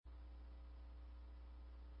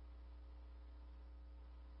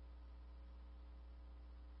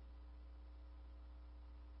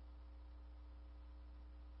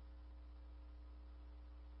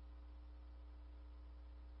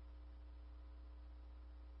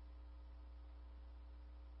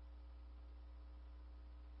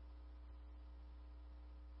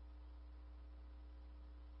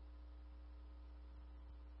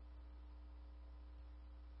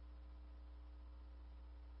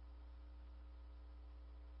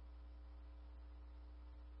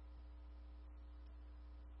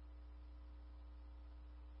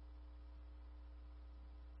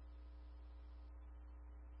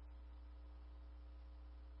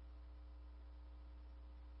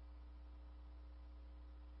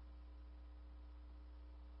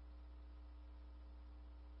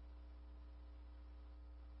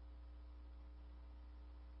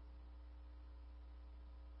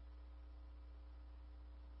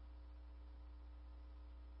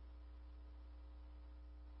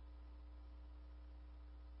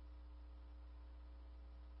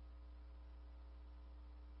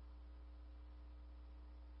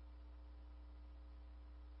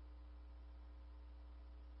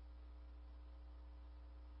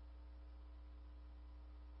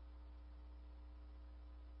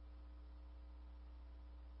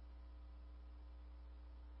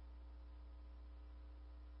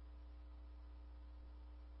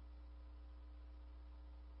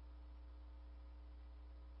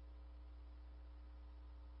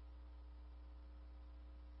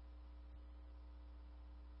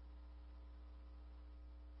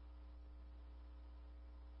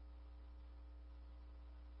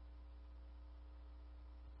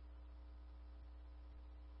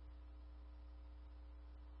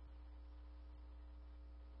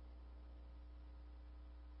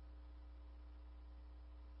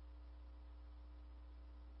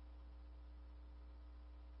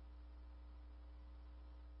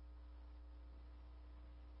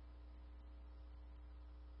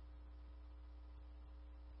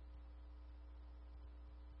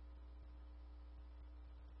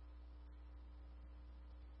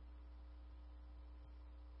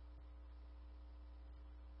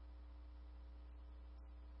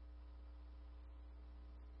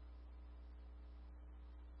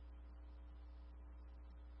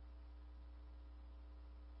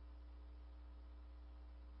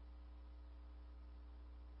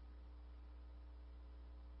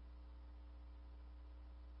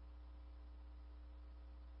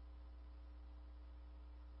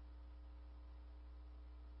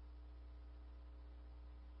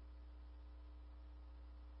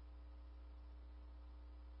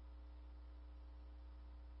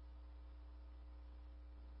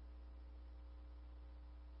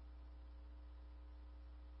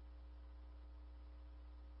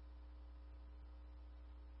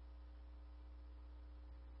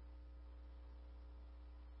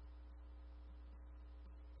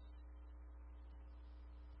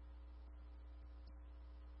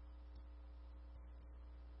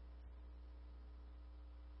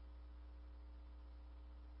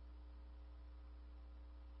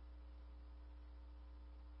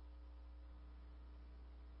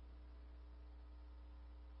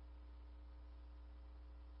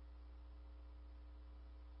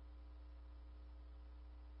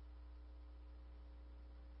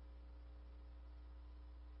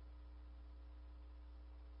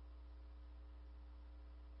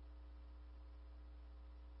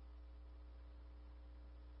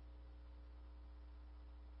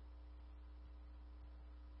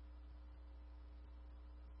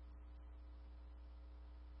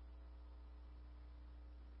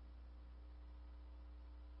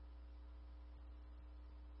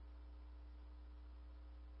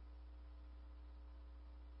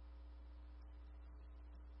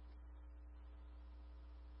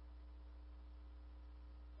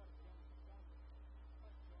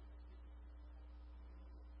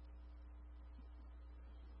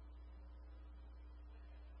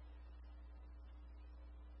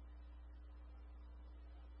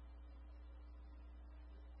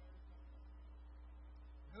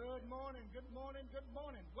morning, good morning, good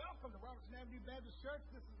morning. Welcome to Robertson Avenue Baptist Church.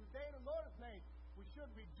 This is the day the Lord has made. We should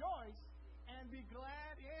rejoice and be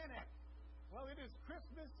glad in it. Well, it is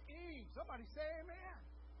Christmas Eve. Somebody say amen.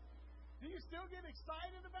 Do you still get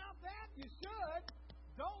excited about that? You should.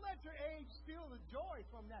 Don't let your age steal the joy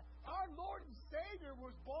from that. Our Lord and Savior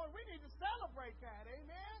was born. We need to celebrate that.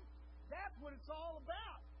 Amen? That's what it's all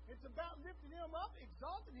about. It's about lifting Him up,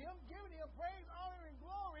 exalting Him, giving Him praise, honor, and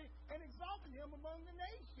glory, and exalting Him among the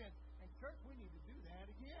nations. And church, we need to do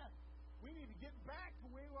that again. We need to get back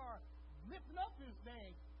to where we are lifting up His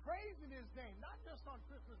name, praising His name, not just on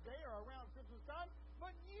Christmas Day or around Christmas time,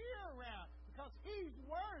 but year-round, because He's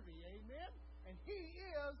worthy, amen? And He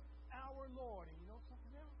is our Lord. And you know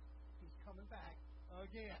something else? He's coming back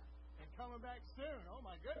again, and coming back soon. Oh,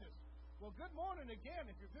 my goodness. Well, good morning again.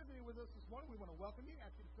 If you're visiting with us this morning, we want to welcome you.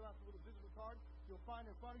 Ask you to fill out the little visitor card you'll find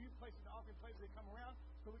in front of you. Place in the offering plate as they come around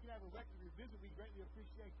so we can have a record of your visit. We greatly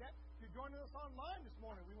appreciate that. If you're joining us online this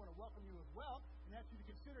morning, we want to welcome you as well and ask you to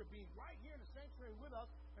consider being right here in the sanctuary with us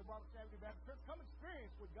at Robertson Avenue Baptist Church. Come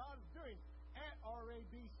experience what God is doing at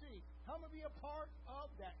RABC. Come and be a part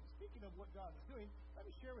of that. And speaking of what God is doing, let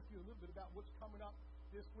me share with you a little bit about what's coming up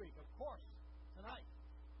this week. Of course, tonight,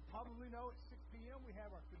 you probably know at 6 p.m. we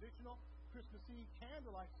have our traditional Christmas Eve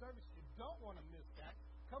candlelight service. You don't want to miss that.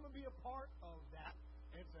 Come and be a part of that.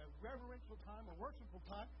 It's a reverential time, a worshipful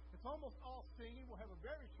time. It's almost all singing. We'll have a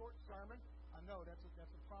very short sermon. I know that's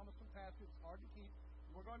a promise from Pastor. It's hard to keep.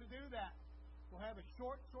 We're going to do that. We'll have a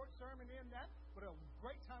short sermon in that, but a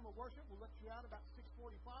great time of worship. We'll let you out about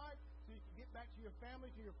 6:45 so you can get back to your family,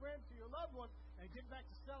 to your friends, to your loved ones, and get back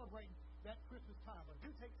to celebrating that Christmas time. But do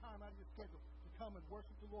take time out of your schedule to come and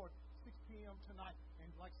worship the Lord 6 p.m. tonight. And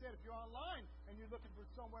like I said, if you're online and you're looking for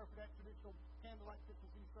somewhere for that traditional candlelight Christmas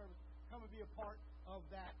Eve service, come and be a part of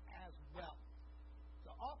that as well.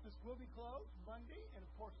 The office will be closed Monday and,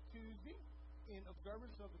 of course, Tuesday in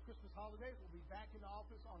observance of the Christmas holidays. We'll be back in the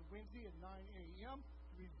office on Wednesday at 9 a.m.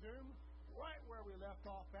 to resume right where we left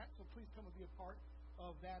off at. So please come and be a part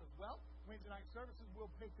of that as well. Wednesday night services will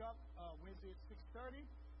pick up Wednesday at 6:30.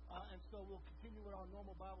 And so we'll continue with our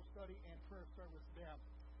normal Bible study and prayer service there.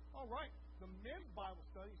 All right, the men's Bible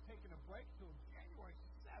study is taking a break till January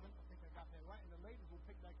 7th. I think I got that right. And the ladies will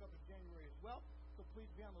pick back up in January as well. So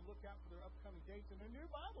please be on the lookout for their upcoming dates and their new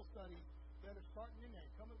Bible studies that are starting in there.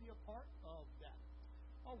 Come and be a part of that.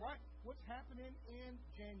 All right, what's happening in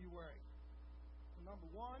January? So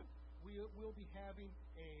number one, we will be having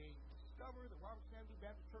a Discover the Robertson Avenue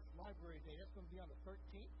Baptist Church Library Day. That's going to be on the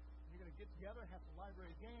 13th. You're going to get together, have some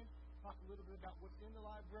library games, talk a little bit about what's in the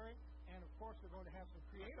library, and of course, we're going to have some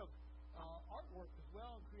creative artwork as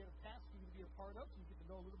well, and creative tasks for you to be a part of, so you get to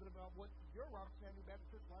know a little bit about what your Robertson Avenue Baptist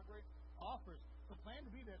Church Library offers. The plan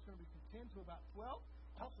to be there is going to be from 10 to about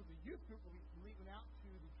 12. Also, the youth group will be leaving out to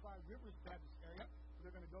the Tri-Rivers Baptist area.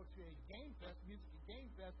 They're going to go to a game fest, music and game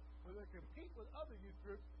fest, where they compete with other youth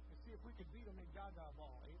groups and see if we can beat them in Gaga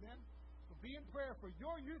Ball. Amen? So be in prayer for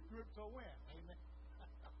your youth group to win. Amen?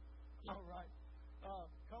 All right.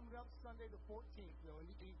 Coming up Sunday the 14th, though, in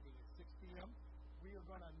the evening at 6 p.m., we are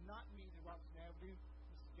going to not meet at Robertson Avenue.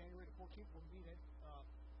 This is January the 14th. We'll meet at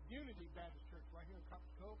Unity Baptist Church right here in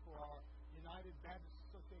Copper Cove for our United Baptist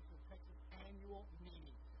Association of Texas annual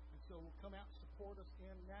meeting. And so we'll come out and support us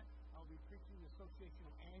in that. I'll be preaching the Association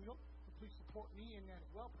annual. So please support me in that as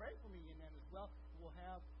well. Pray for me in that as well. We'll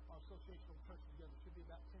have our association of churches together. It should be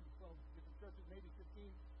about 10 to 12 different churches, maybe 15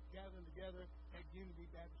 gathering together at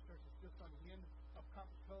Unity Baptist Church. It's just on the end of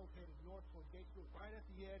Copper Cove, headed north toward Gatesville, right at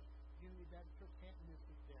the edge. Unity Baptist Church can't miss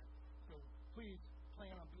it there. So please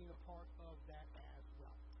plan on being a part of that as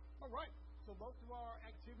well. All right. So most of our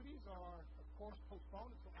activities are, of course,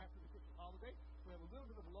 postponed until after the Christmas holiday. We have a little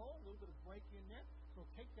bit of lull, a little bit of break in there. So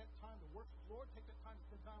take that time to worship the Lord, take that time to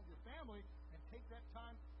spend time with your family, and take that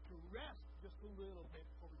time to rest just a little bit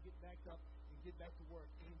before we get back up and get back to work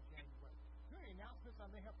in January. Are there any announcements I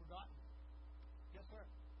may have forgotten? Yes, sir.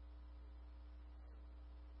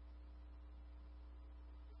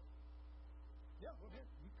 Yeah, go ahead.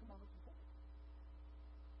 You come on up and talk.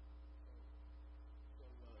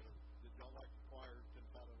 Did y'all like the choir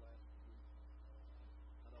cantata last week?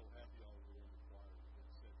 I know half of y'all were in the choir that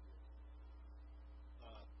said yes.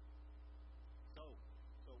 So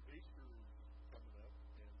Easter is coming up,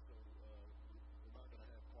 and so we're not going to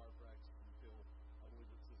have choir practice until, I believe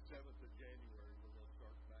it's the 7th of January, where they'll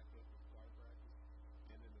start back up with choir practice.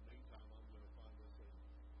 And in the meantime, I'm going to find us a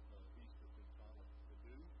Easter cantata to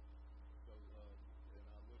do. So, and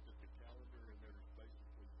I looked at the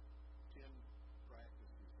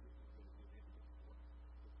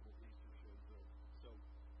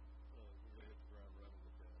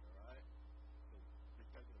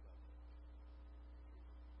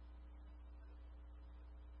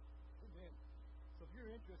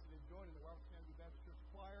you're interested in joining the Robertson Baptist Church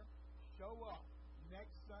Choir, show up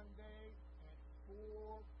next Sunday at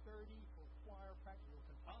 4:30 for choir practice, or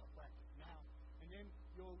cantata practice now. And then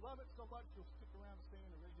you'll love it so much you'll stick around and stay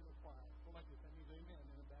in the regular choir. Go like this. That means amen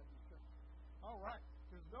in a Baptist church. All right.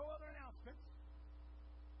 There's no other announcements.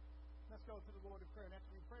 Let's go to the Lord in prayer. And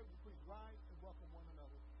after we pray, we please rise and welcome one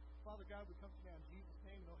another. Father God, we come to you now in Jesus'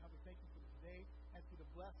 name. Lord, how we thank you for this day. Ask you to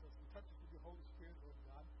bless us and touch us with your Holy Spirit, Lord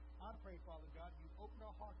God. I pray, Father God, you open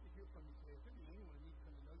our hearts to hear from you today. If there be anyone who needs to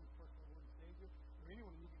come to know you as personal Lord and Savior, or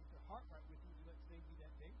anyone who needs to get their heart right with you, let save you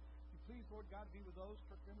that day. You please, Lord God, be with those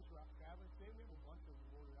church members who are out traveling today. We have a bunch of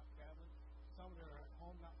them, Lord, who are out traveling. Some that are at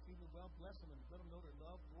home not feeling well. Bless them and let them know their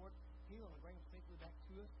love, Lord. Heal them and bring them safely back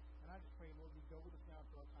to us. And I just pray, Lord, you go with us now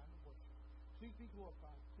to our time of worship. Please be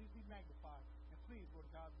glorified. Please be magnified. And please, Lord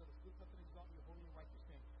God, let us lift up and exalt your holy and righteous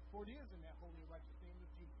name. For it is in that holy and righteous name of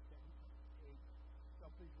Jesus that we come. Amen. So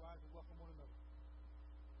please rise and welcome one another.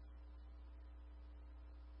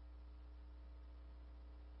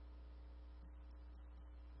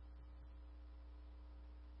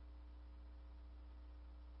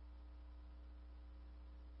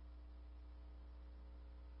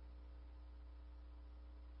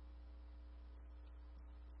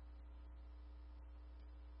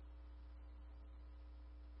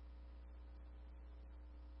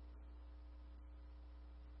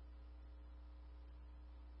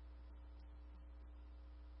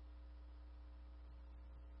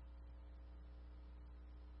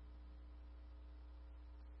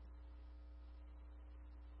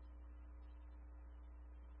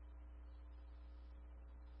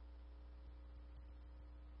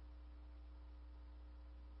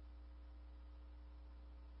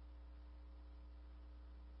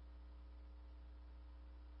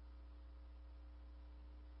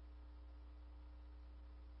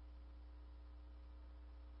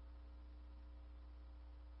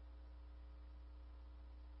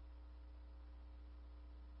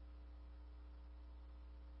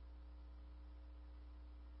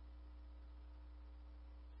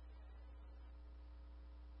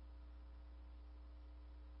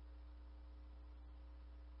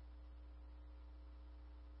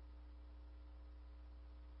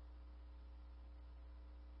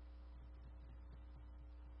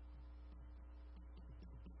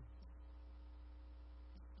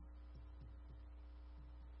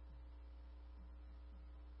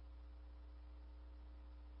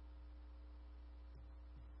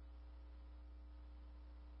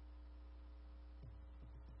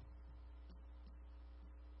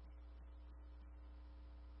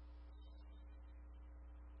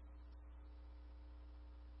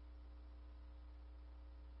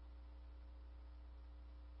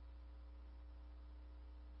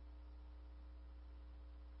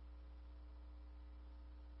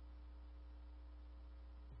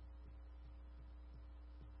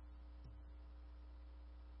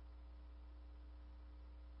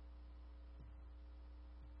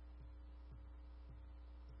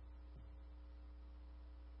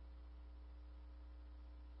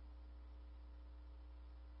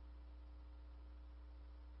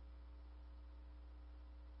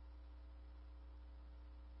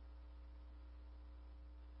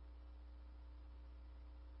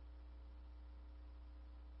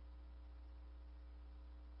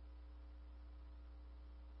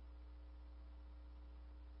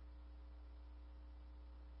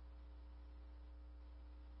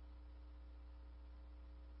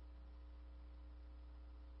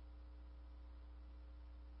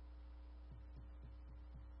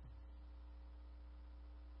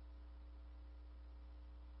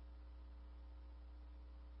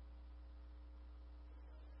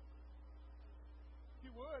 If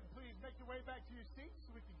you would, please make your way back to your seats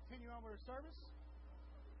so we can continue on with our service.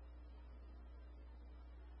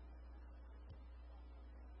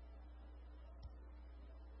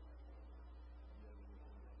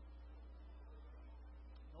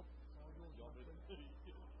 Nope, it's all yours. Y'all been,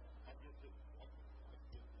 I get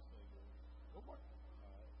this thing going. Go for it.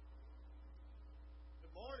 All right.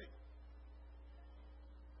 Good morning.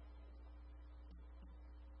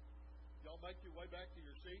 Y'all make your way back to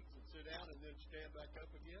your seats and sit down and then stand back up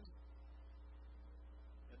again.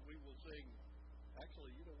 And we will sing.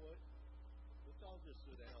 Actually, you know what? Let's all just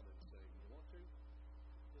sit down and sing. You want to?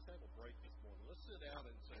 Let's have a break this morning. Let's sit down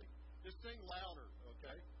and sing. Just sing louder,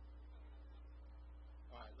 okay?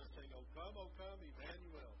 All right, let's sing, O come,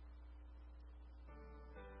 Emmanuel.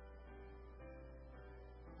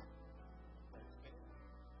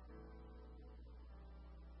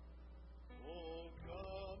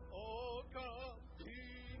 Oh come,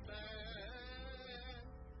 Emmanuel,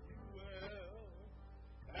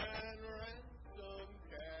 and ransom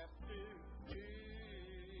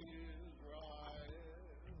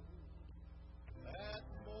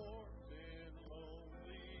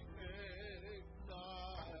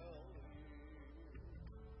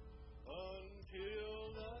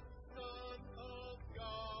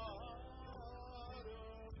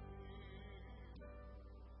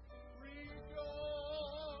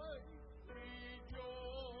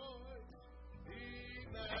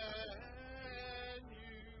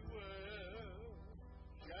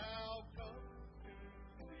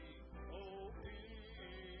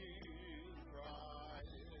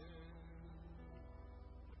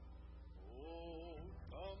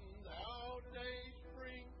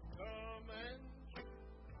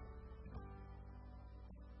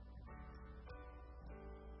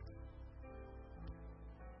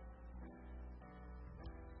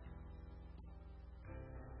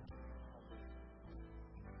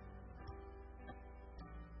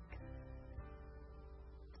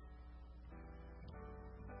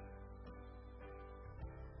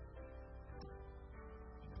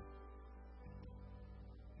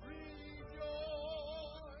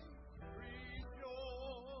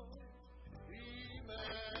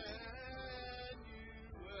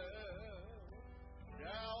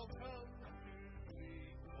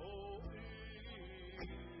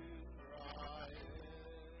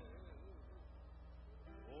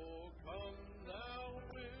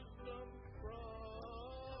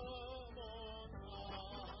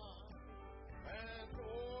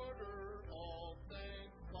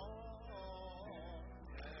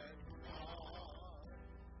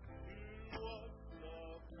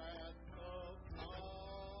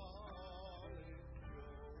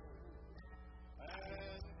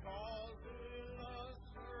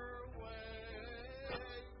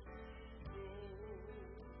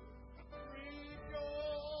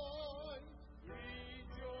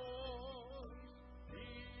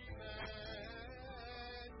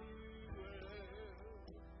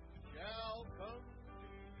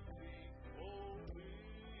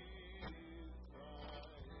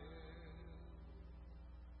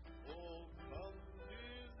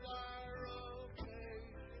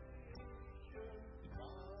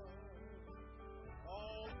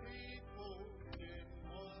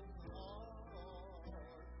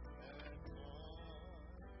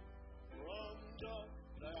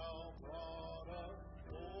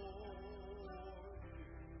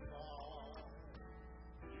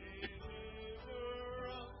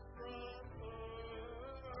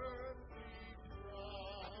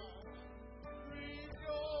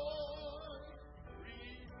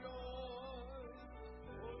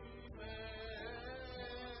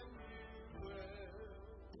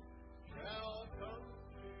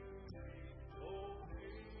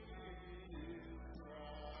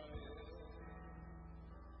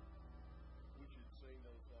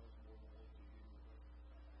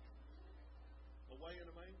away in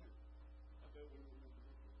a manger. I bet we remember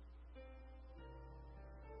this one.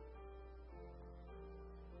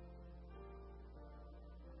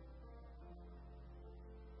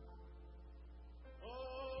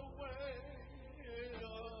 Away in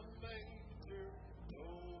a manger, no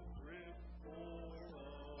crib for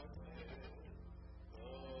a bed. The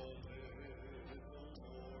little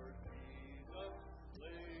Lord Jesus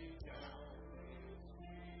laid down his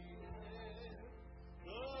sweet head.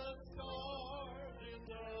 The stars in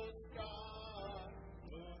the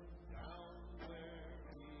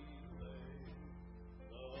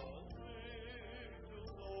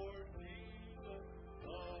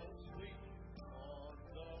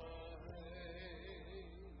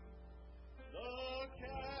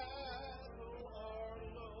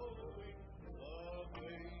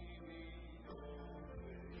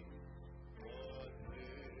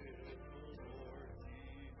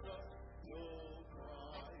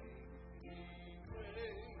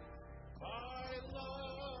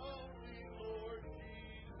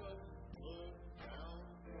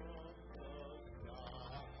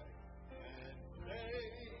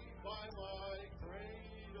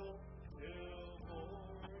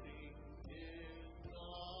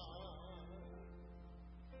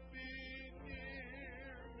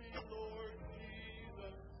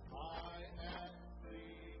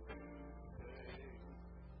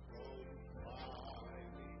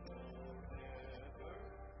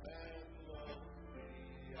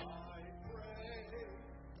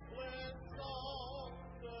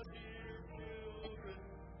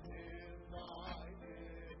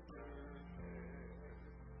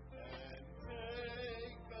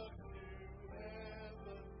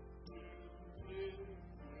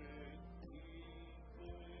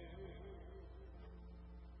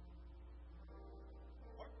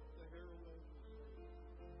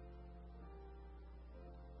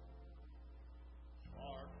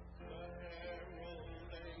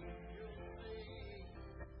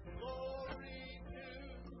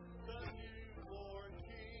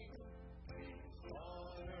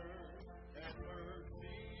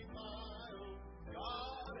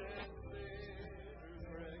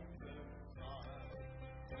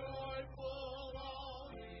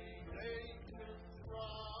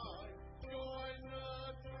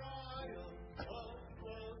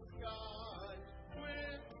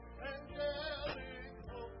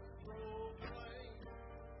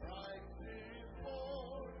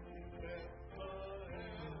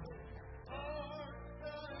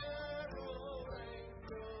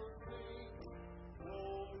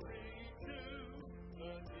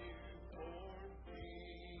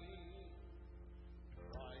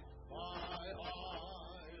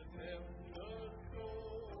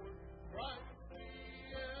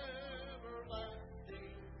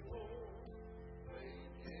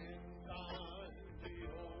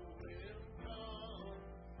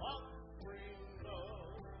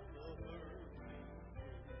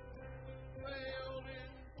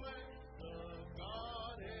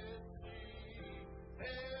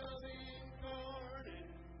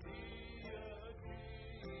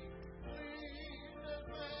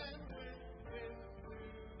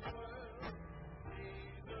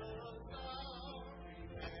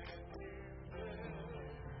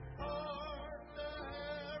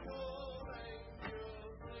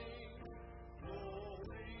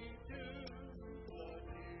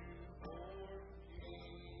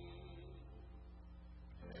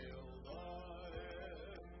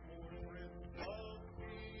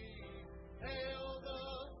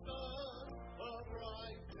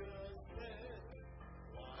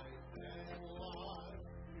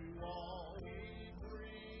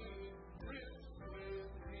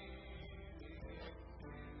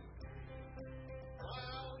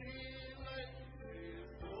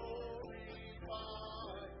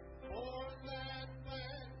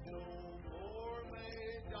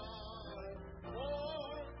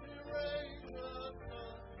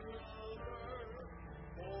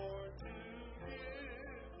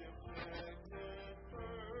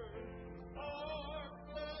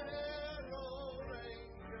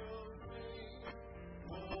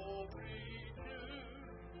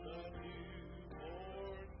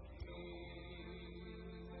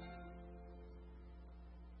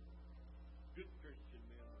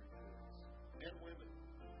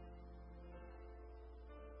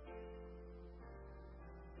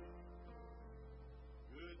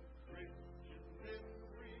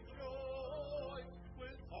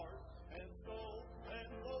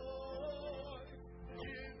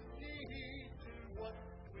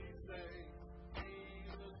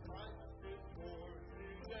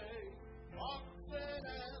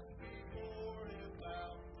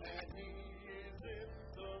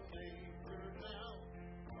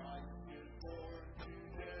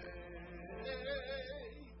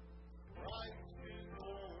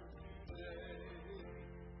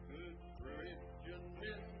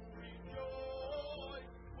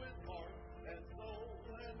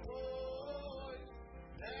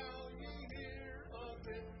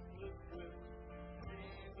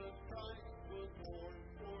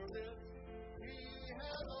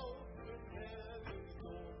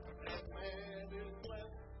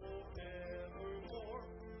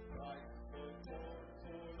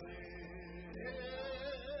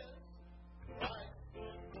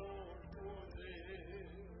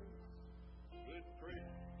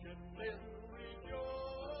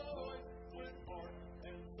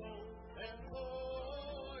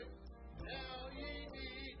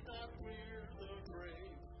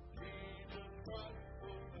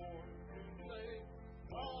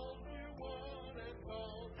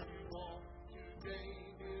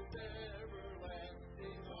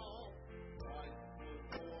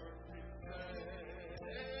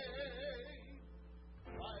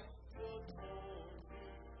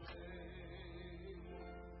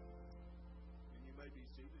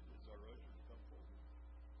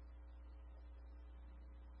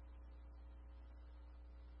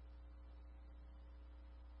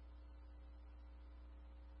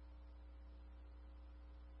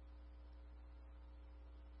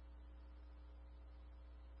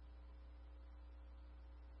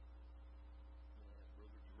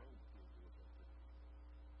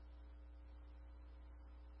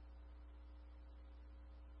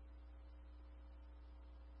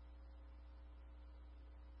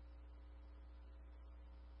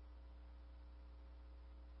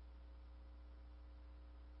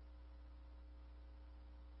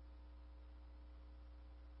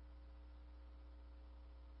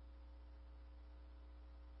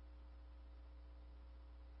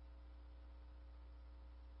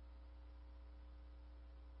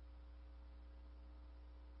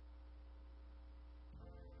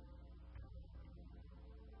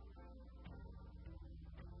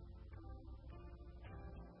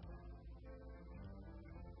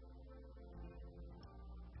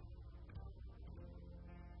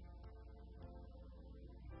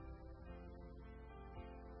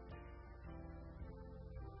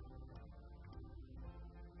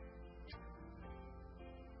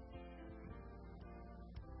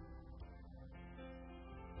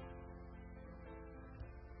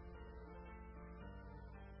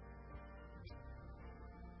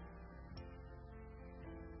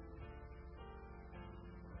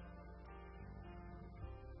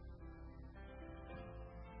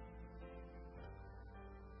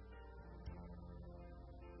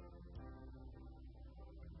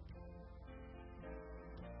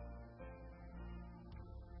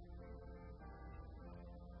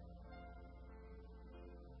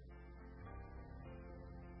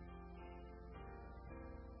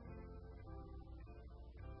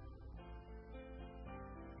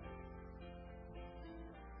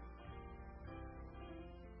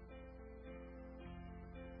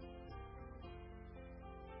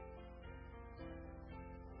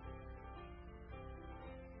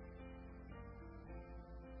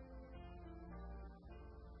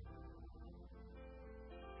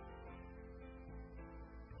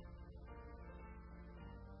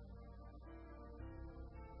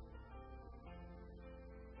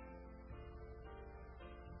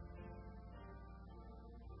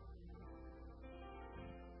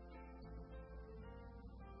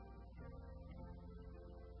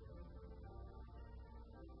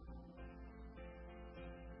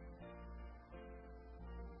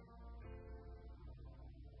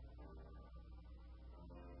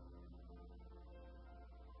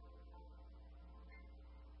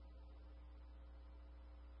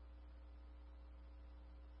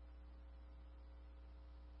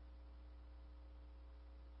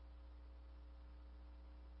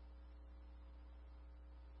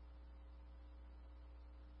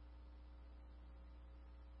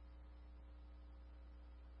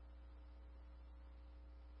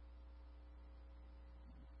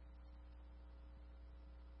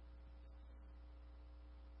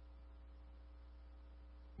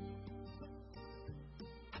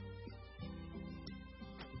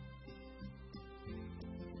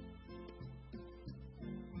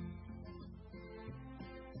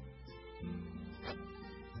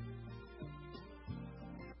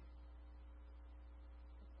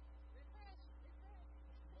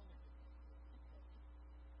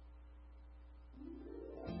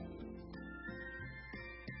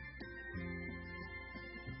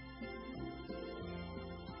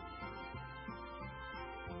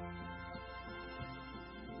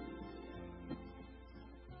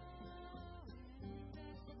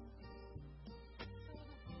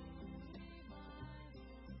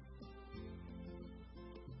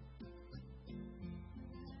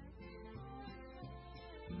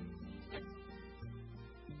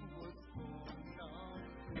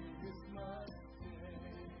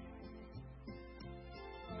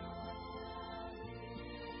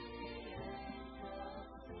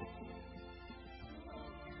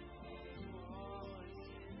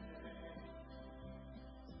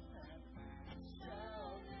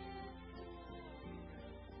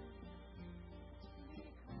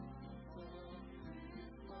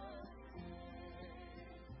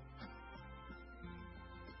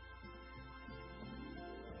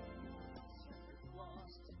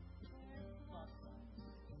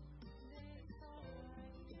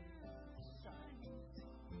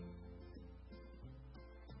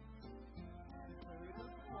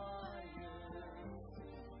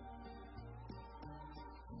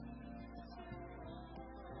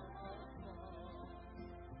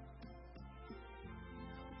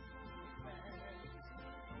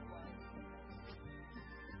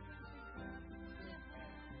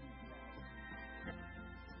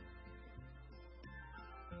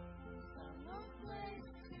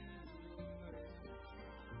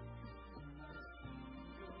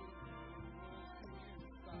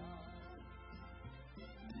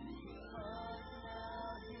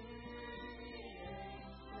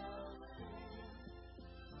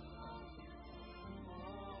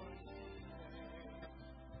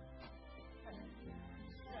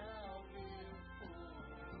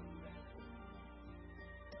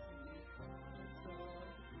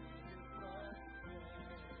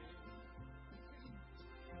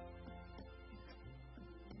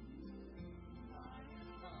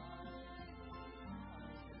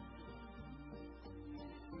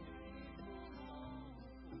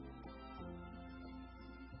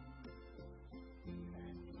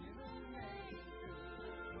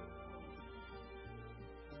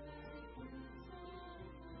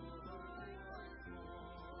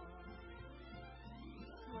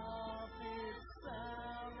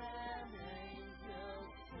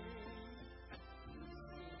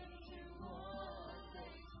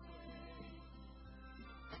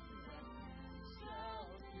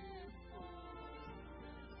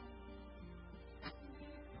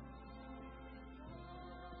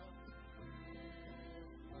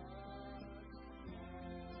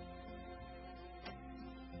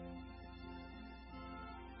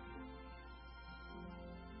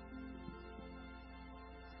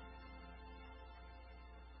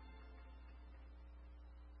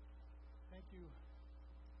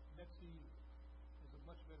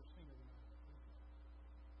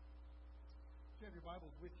have your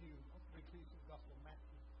Bibles with you, open please to the Gospel of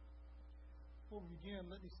Matthew. Before we begin,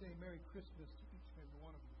 let me say Merry Christmas to each and every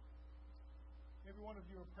one of you. Every one of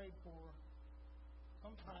you are prayed for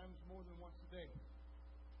sometimes more than once a day.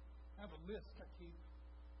 I have a list I keep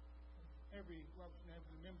of every Robertson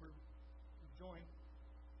Avenue member who join,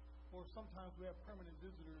 or sometimes we have permanent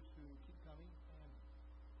visitors who keep coming, and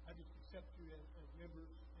I just accept you as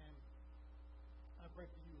members, and I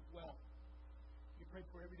pray for you as well. You're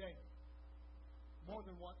prayed for every day. More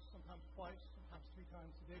than once, sometimes twice, sometimes 3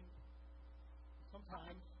 times a day.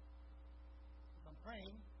 Sometimes, as I'm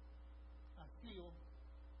praying, I feel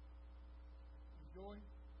your joy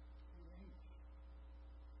and your anguish.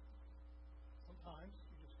 Sometimes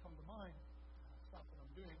you just come to mind, I stop what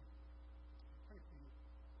I'm doing, and pray for you.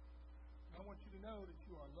 And I want you to know that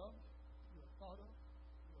you are loved, you are thought of,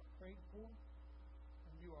 you are prayed for,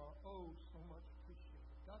 and you are oh so much appreciated.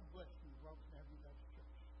 God bless you, Robertson Avenue Baptist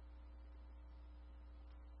Church.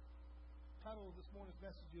 The title of this morning's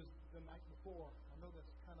message is The Night Before. I know that's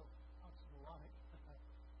kind of oxymoronic.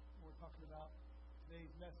 We're talking about today's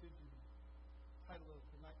message and the title of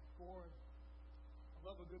The Night Before. I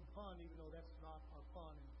love a good pun, even though that's not our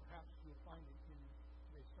fun, and perhaps you'll find it in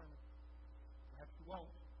today's sermon. Perhaps you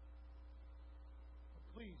won't. But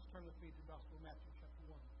please turn with me to the Gospel of Matthew chapter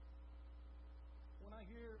 1. When I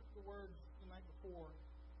hear the words the night before,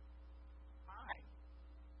 I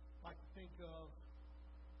like to think of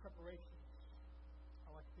preparations.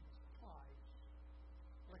 I like to think of supplies.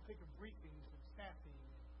 I like to think of briefings and staffing,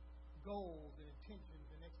 and goals and intentions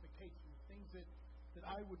and expectations, things that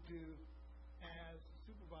I would do as a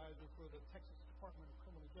supervisor for the Texas Department of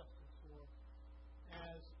Criminal Justice, or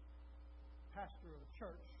as pastor of a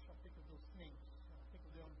church. I think of those things. I think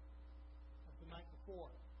of them as the night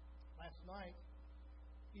before. Last night,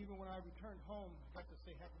 even when I returned home, I'd like to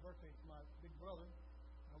say happy birthday to my big brother.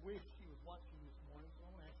 I wish he was watching this morning, so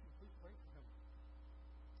I want to ask you to please pray for him.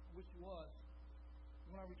 I wish he was.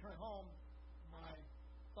 When I returned home, my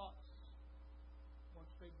thoughts went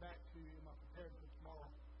straight back to, am I prepared for tomorrow?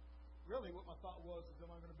 Really, what my thought was is,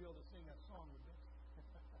 am I going to be able to sing that song with this?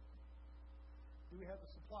 Do we have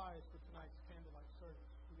the supplies for tonight's candlelight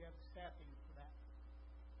service? Do we have the staffing for that?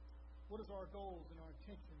 What is our goals and our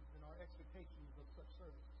intentions and our expectations of such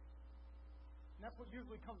services? And that's what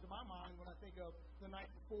usually comes to my mind when I think of the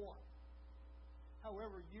night before.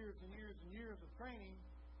 However, years and years and years of training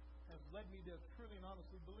has led me to truly and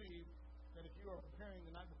honestly believe that if you are preparing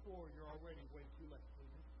the night before, you're already way too late.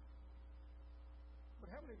 But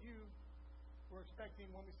how many of you were expecting,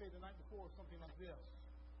 when we say the night before, something like this?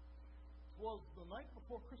 Was the night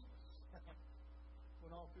before Christmas.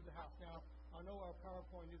 Went all through the house. Now, I know our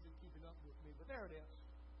PowerPoint isn't keeping up with me, but there it is.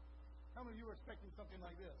 How many of you were expecting something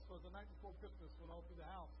like this? Was the night before Christmas, went all through the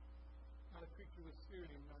house. Not a creature was stirred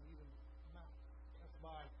him, not even a mouse. That's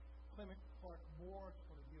by Clement Clark Moore. I just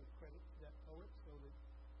want to give credit to that poet so that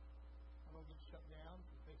I don't get shut down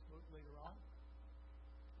from Facebook later on.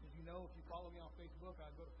 As you know, if you follow me on Facebook, I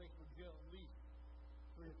go to Facebook jail at least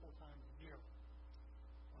 3 or 4 times a year.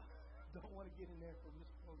 Don't want to get in there for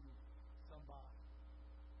misquoting somebody.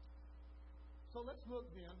 So let's look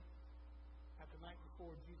then at the night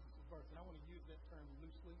before Jesus' birth. And I want to use that term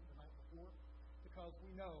loosely, the night before, because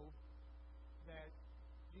we know that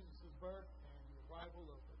Jesus' birth and the arrival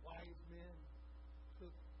of the wise men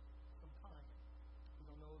took some time. We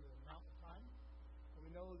don't know the amount of time, but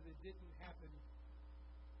we know that it didn't happen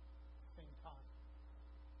at the same time.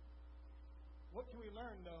 What can we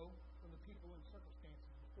learn, though, from the people and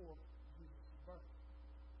circumstances before Jesus' birth?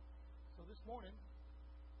 So this morning,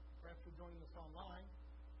 perhaps you're joining us online,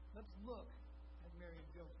 let's look at Mary and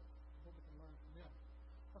Joseph, what we can learn from them.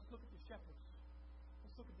 Let's look at the shepherds.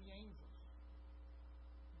 Let's look at the angels.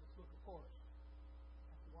 And let's look, of course,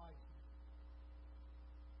 at the wise men.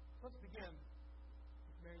 Let's begin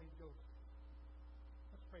with Mary and Joseph.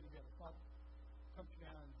 Let's pray together. Father, come to you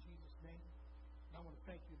now in Jesus' name. And I want to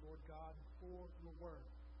thank you, Lord God, for your word.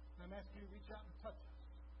 And I'm asking you to reach out and touch us.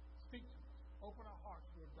 Speak to us. Open our hearts,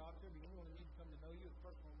 Lord God. If there be anyone who needs to come to know you as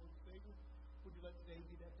personal Lord and Savior, would you let today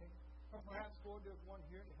be that day? Or perhaps, Lord, there's one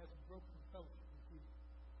here that has a broken fellowship with you.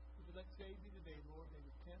 Would you let today be the day, Lord, they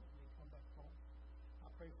repent and they come back home.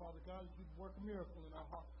 I pray, Father God, that you'd work a miracle in our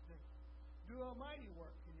hearts today. Do a mighty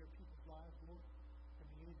work in your people's lives, Lord. There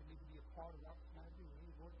be any that need to be a part of what we're going to do.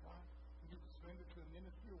 Any, Lord God, who needs to surrender to a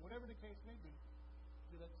ministry or whatever the case may be.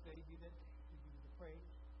 Would you let today be that day? We give you the praise,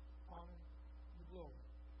 honor, and the glory.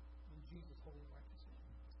 In Jesus' holy righteous name.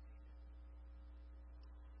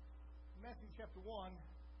 In Matthew chapter 1,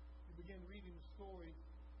 we begin reading the story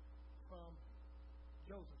from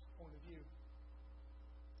Joseph's point of view.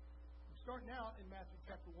 We're starting out in Matthew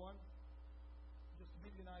chapter 1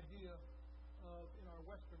 you an idea of, in our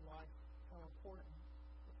Western life, how important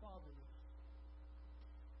the father is.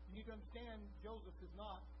 You need to understand Joseph is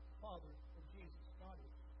not the father of Jesus. God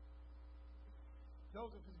is.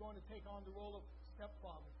 Joseph is going to take on the role of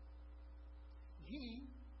stepfather. He,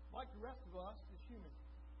 like the rest of us, is human.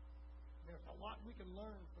 There's a lot we can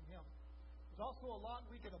learn from him. There's also a lot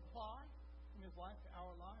we can apply in his life to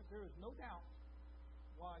our lives. There is no doubt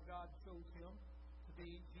why God chose him to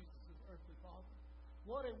be Jesus' earthly father.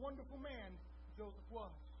 What a wonderful man Joseph was.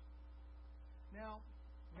 Now,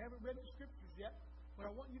 we haven't read the scriptures yet, but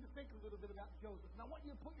I want you to think a little bit about Joseph. And I want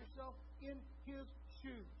you to put yourself in his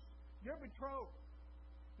shoes. You're betrothed.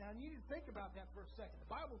 Now, you need to think about that for a second. The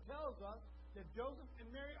Bible tells us that Joseph and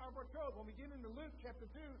Mary are betrothed. When we get into Luke chapter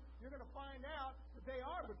 2, you're going to find out that they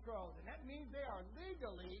are betrothed. And that means they are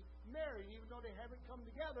legally married, even though they haven't come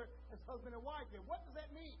together as husband and wife. And what does that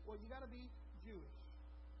mean? Well, you got to be Jewish.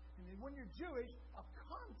 And then when you're Jewish, a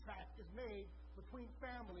contract is made between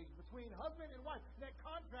families, between husband and wife. And that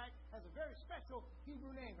contract has a very special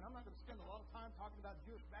Hebrew name. And I'm not going to spend a lot of time talking about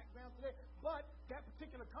Jewish background today, but that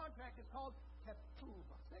particular contract is called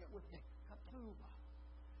ketubah. Say it with me. Ketubah.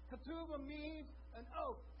 Ketubah means an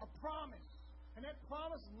oath, a promise. And that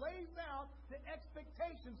promise lays out the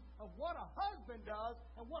expectations of what a husband does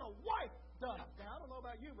and what a wife does. Now, I don't know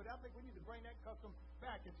about you, but I think we need to bring that custom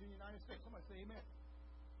back into the United States. Somebody say amen.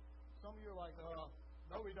 Some of you are like,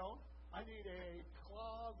 no, we don't. I need a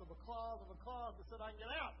clause of a clause of a clause that said I can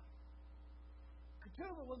get out.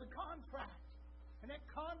 Ketubah was a contract. And that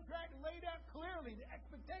contract laid out clearly the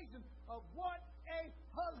expectations of what a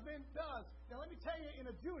husband does. Now, let me tell you, in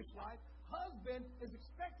a Jewish life, husband is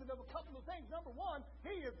expected of a couple of things. Number one,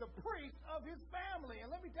 he is the priest of his family.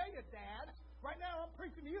 And let me tell you, Dad, right now I'm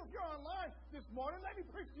preaching to you. If you're online this morning, let me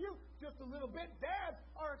preach to you just a little bit. Dads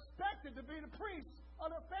are expected to be the priests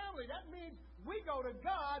of their family. That means we go to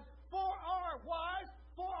God for our wives,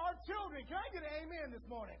 for our children. Can I get an amen this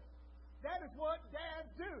morning? That is what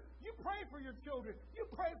dads do. You pray for your children. You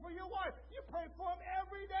pray for your wife. You pray for them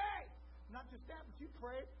every day. Not just that, but you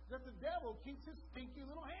pray that the devil keeps his stinky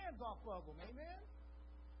little hands off of them. Amen?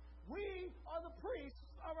 We are the priests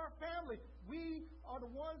of our family. We are the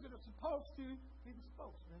ones that are supposed to be the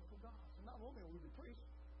spokesmen for God. So not only are we the priests,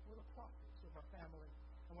 we're the prophets of our family.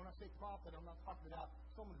 And when I say prophet, I'm not talking about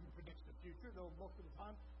someone who predicts the future, though most of the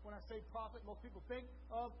time when I say prophet, most people think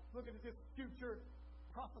of looking at this future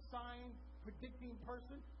prophesying, predicting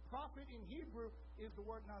person. Prophet in Hebrew is the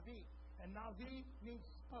word navi. And navi means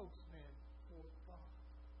spokesman for God.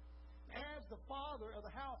 As the father of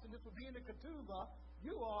the house, and this would be in the ketubah,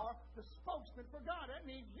 you are the spokesman for God. That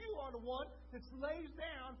means you are the one that lays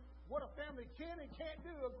down what a family can and can't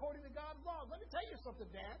do according to God's laws. Let me tell you something,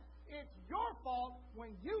 Dad. It's your fault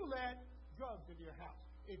when you let drugs into your house.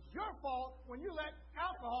 It's your fault when you let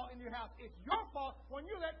alcohol in your house. It's your fault when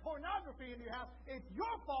you let pornography into your house. It's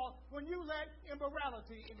your fault when you let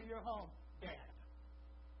immorality into your home. Dad.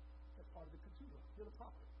 That's part of the ketubah. You're the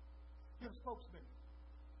prophet. You're the spokesman.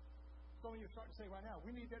 Some of you are starting to say right now,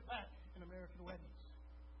 we need that back in American weddings.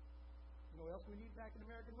 You know what else we need back in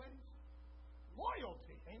American weddings?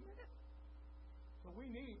 Loyalty. Amen? So we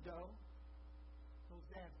need, though, those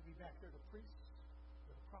dads to be back there, the priests,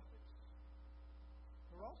 the prophets.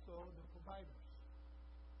 They're also the providers.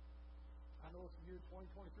 I know it's the year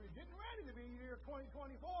 2023, getting ready to be the year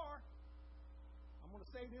 2024. I'm going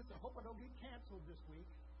to say this, I hope I don't get canceled this week.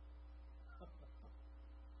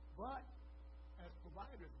 But as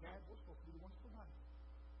providers, Dad, we're supposed to be the ones providing.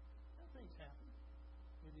 And things happen.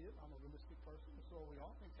 It is. I'm a realistic person, and so are we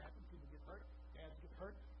all. Things happen. People get hurt. Dads get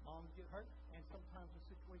hurt. Moms get hurt. And sometimes the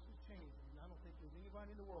situations change. And I don't think there's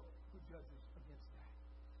anybody in the world who judges against that.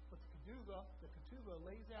 But the ketubah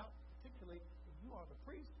lays out particularly that you are the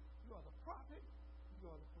priest, you are the prophet, you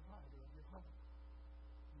are the provider of your home.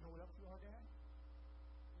 You know what else you are, Dad?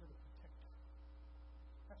 You're the protector.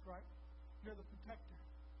 That's right. You're the protector.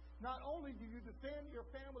 Not only do you defend your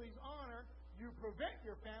family's honor, you prevent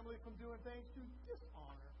your family from doing things to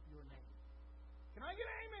dishonor your name. Can I get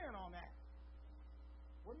an amen on that?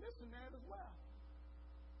 We're missing that as well.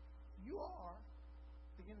 You are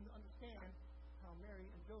beginning to understand how Mary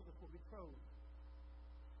and Joseph were betrothed.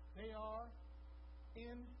 They are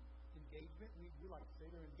in engagement. We like to say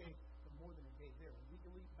they're engaged, but more than engaged. They're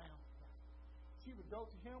legally bound. She would go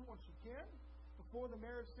to him when she can before the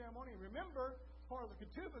marriage ceremony. Remember, as far as the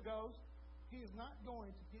ketubah goes, he is not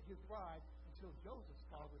going to get his bride until Joseph's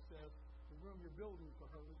father says the room you're building for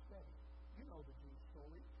her is ready. You know the Jewish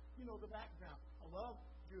story. You know the background. I love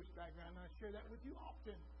Jewish background, and I share that with you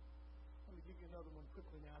often. Let me give you another one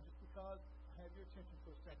quickly now, just because I have your attention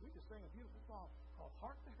for a second. We just sang a beautiful song called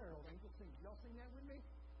Hark the Herald Angels Sing. Y'all sing that with me?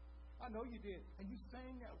 I know you did. And you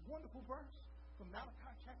sang that wonderful verse from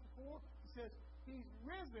Malachi chapter 4. It says, He's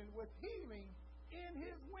risen with healing in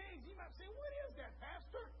His wings. You might say, what is that,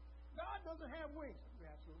 Pastor? God doesn't have wings. You're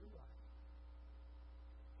absolutely right.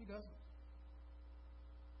 He doesn't.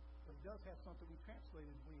 But He does have something we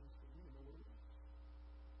translated wings, but we don't know what it is.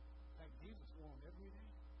 In fact, Jesus wore them every day.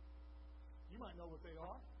 You might know what they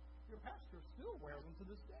are. Your pastor still wears them to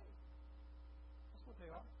this day. That's what they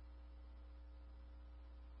are.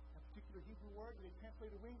 That particular Hebrew word that they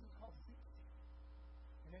translated wings is called tzitzit.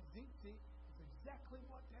 And that tzitzit is exactly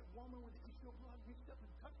what that woman with the issue of blood reached up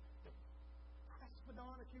and touched the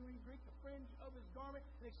crespidon, if you read Greek, the fringe of his garment,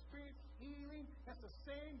 and experienced healing. That's the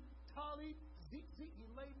same talit tzitzit he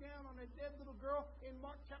laid down on a dead little girl in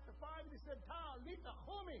Mark chapter 5, and he said, Talitha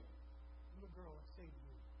chumi. Little girl, I say to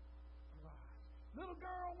you, arise. Little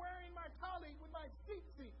girl wearing my talit with my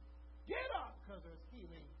tzitzit, get up, because there's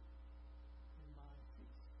healing in my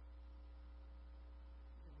feet.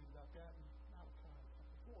 You can read about that in Malachi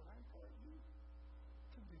chapter 4. And I encourage you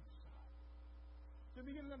to do so. So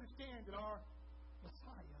begin to understand that our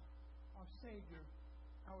Messiah, our Savior,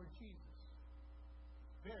 our Jesus,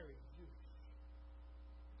 is very Jewish.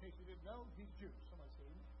 In case you didn't know, He's Jewish. Somebody say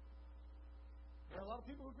amen. There are a lot of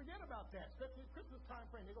people who forget about that, especially at Christmas time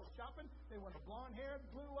frame. They go shopping, they want a blonde-haired,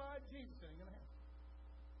 blue-eyed Jesus. That ain't going to happen.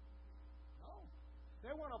 No.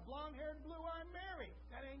 They want a blonde-haired, blue-eyed Mary.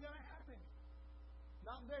 That ain't going to happen.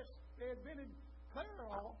 Not unless they invented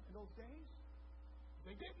Clairol in those days.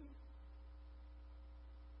 They didn't.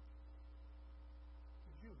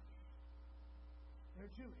 They're Jewish.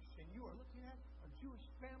 They're Jewish. And you are looking at a Jewish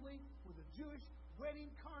family with a Jewish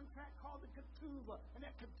wedding contract called the ketubah. And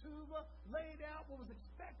that ketubah laid out what was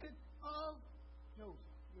expected of Joseph.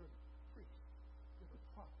 You're a priest. You're a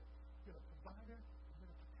prophet. You're a provider.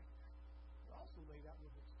 You're a protector. It also laid out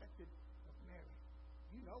what was expected of Mary.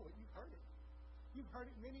 You know it. You've heard it. You've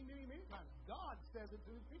heard it many, many, many times. God says it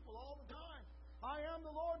to His people all the time. I am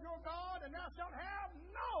the Lord your God, and thou shalt have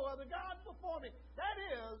no other gods before me. That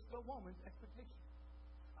is the woman's expectation.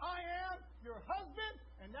 I am your husband,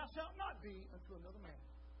 and thou shalt not be unto another man.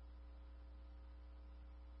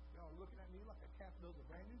 Y'all are looking at me like a cat knows a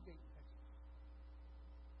brand new gate in Texas.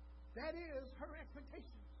 That is her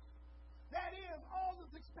expectation. That is all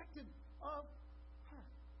that's expected of her.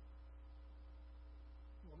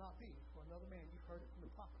 He will not be for another man. You've heard it from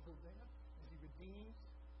the prophet Hosea as he redeems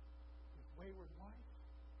his wayward wife.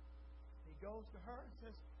 He goes to her and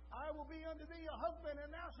says, I will be unto thee a husband, and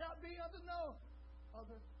thou shalt be unto no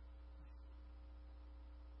other man.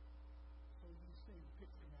 So you see the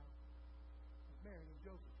picture now of Mary and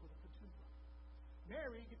Joseph with a ketubah.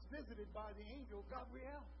 Mary gets visited by the angel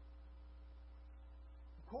Gabriel.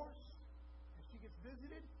 Of course, as she gets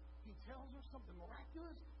visited, he tells her something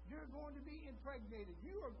miraculous. You're going to be impregnated.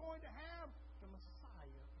 You are going to have the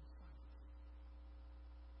Messiah inside of you.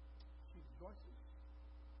 She rejoices.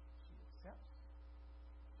 She accepts.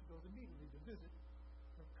 She goes immediately to visit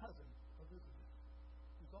her cousin Elizabeth,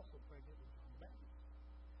 who's also pregnant with John the Baptist.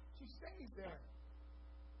 She stays there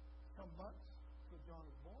some months until John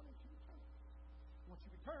is born, and she returns. When she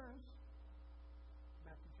returns,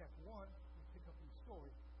 Matthew chapter 1, we pick up in the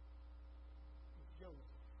story with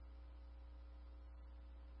Joseph.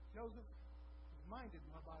 Joseph is minded,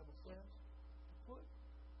 my Bible says, to put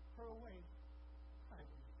her away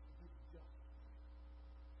privately.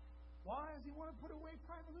 Why does he want to put her away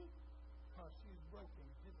privately? Because she's broken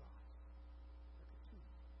his eyes. She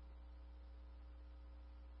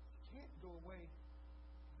can't go away,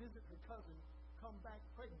 visit her cousin, come back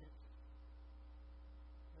pregnant,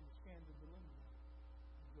 and understand the dilemma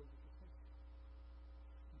that Joseph is facing.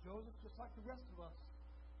 Joseph, just like the rest of us,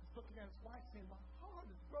 is looking at his wife saying, my heart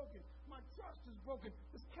is broken, my trust is broken,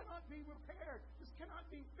 this cannot be repaired, this cannot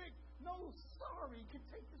be fixed, no sorry can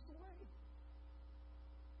take this away.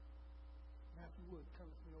 Matthew Wood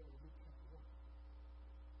comes me over to Luke chapter 1.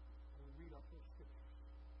 And we read our first scriptures.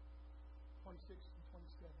 26 and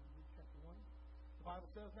 27, Luke chapter 1. The Bible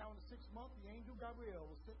says, now in the 6th month, the angel Gabriel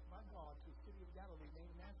was sent by God to a city of Galilee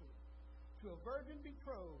named Nazareth, to a virgin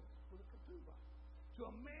betrothed with a ketubah, to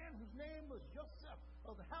a man whose name was Joseph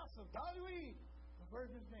of the house of Galilee. The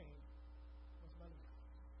virgin's name was Mary.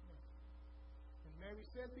 And Mary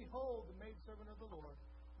said, behold, the maidservant of the Lord,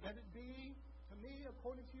 let it be to me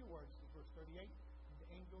according to your words. This is verse 38. And the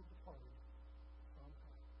angel departed from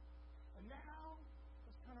her. And now,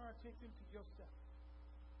 let's turn our attention to Joseph.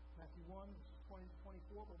 Matthew 1, verses 20 to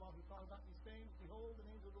 24. But while he thought about these things, behold, an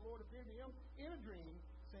angel of the Lord appeared to him in a dream,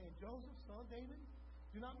 saying, Joseph, son of David,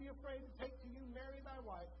 do not be afraid to take to you Mary thy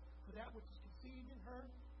wife, for that which is conceived in her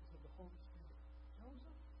is of the Holy Spirit.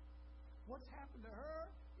 Joseph, What's happened to her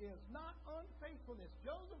is not unfaithfulness.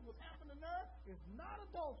 Joseph, what's happened to her is not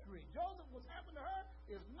adultery. Joseph, what's happened to her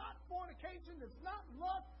is not fornication. It's not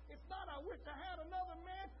lust. It's not, I wish I had another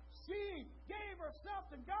man. She gave herself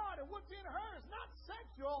to God, and what's in her is not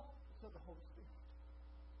sexual. It's of the Holy Spirit.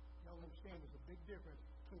 Y'all understand there's a big difference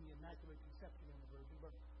between the Immaculate Conception and the virgin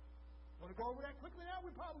birth. Want to go over that quickly now?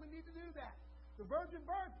 We probably need to do that. The virgin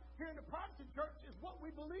birth here in the Protestant church is what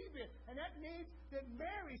we believe in. And that means that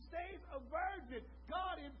Mary stays a virgin.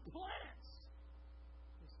 God implants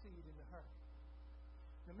his seed into her.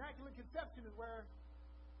 The Immaculate Conception is where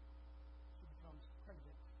she becomes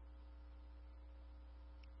pregnant.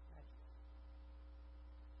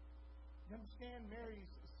 You understand? Mary's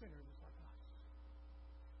a sinner just like us.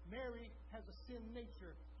 Mary has a sin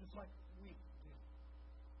nature just like we do.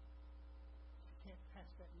 She can't pass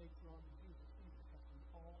that nature on to Jesus either. It has to be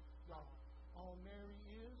all God. All Mary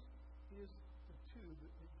is the tube that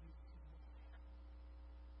Jesus is in.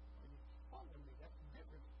 Are you following me? That's the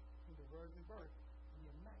difference between the virgin birth and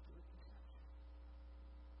the Immaculate Conception.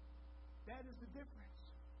 That is the difference.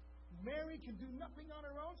 Mary can do nothing on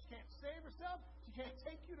her own. She can't save herself. She can't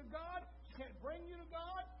take you to God. She can't bring you to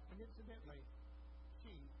God. And incidentally, she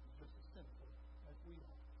is just as sinful as we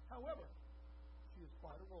are. However, she is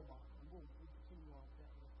quite a role model. And we'll continue on with that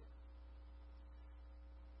a little bit.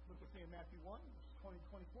 Look with me in Matthew 1, verses 20 to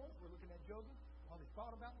 24. So we're looking at Joseph. While he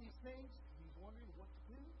thought about these things, he's wondering what to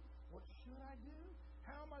do. What should I do?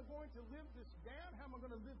 How am I going to live this down? How am I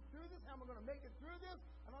going to live through this? How am I going to make it through this?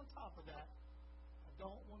 And on top of that, I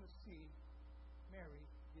don't want to see Mary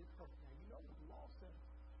get hurt. Now, you know what the law says.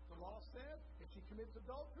 The law says if she commits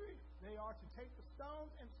adultery, they are to take the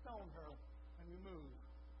stones and stone her and remove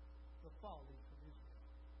the folly from Israel.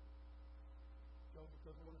 Joseph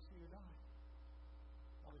doesn't want to see her die.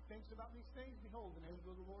 While he thinks about these things, behold, an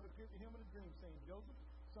angel of the Lord appeared to him in a dream, saying, Joseph,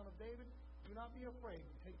 son of David, do not be afraid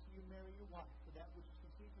to take to you Mary your wife, for that which is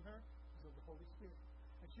conceived in her is of the Holy Spirit.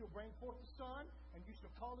 And she will bring forth a son, and you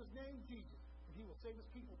shall call his name Jesus. And he will save his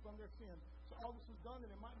people from their sins. So all this was done,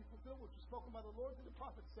 that it might be fulfilled, which was spoken by the Lord through the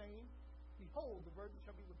prophet, saying, Behold, the virgin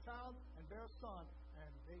shall be with child, and bear a son,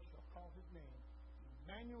 and they shall call his name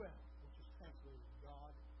Emmanuel, which is translated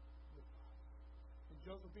God with us. And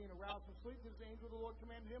Joseph, being aroused from sleep, his angel of the Lord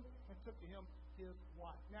commanded him, and took to him his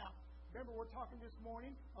wife. Now, remember, we're talking this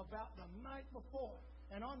morning about the night before.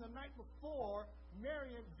 And on the night before,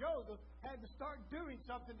 Mary and Joseph had to start doing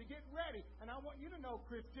something to get ready. And I want you to know,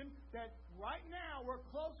 Christian, that right now we're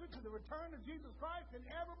closer to the return of Jesus Christ than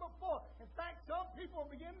ever before. In fact, some people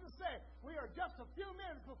are beginning to say, we are just a few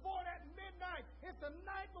minutes before that midnight. It's the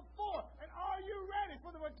night before. And are you ready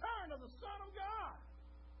for the return of the Son of God?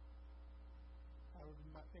 However,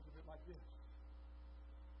 you might think of it like this.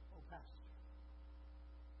 Oh, Pastor,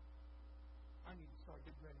 I need to start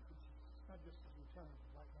getting ready for Jesus. Not just his return,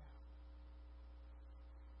 right now.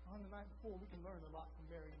 On the night before, we can learn a lot from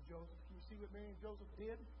Mary and Joseph. Can you see what Mary and Joseph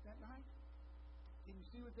did that night? Can you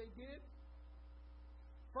see what they did?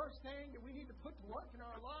 First thing that we need to put to work in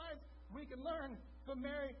our lives, we can learn from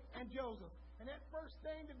Mary and Joseph. And that first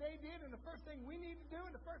thing that they did, and the first thing we need to do,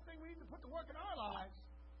 and the first thing we need to put to work in our lives,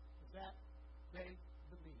 is that they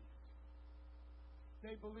believed.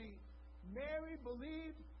 They believed. Mary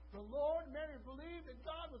believed the Lord. Mary believed that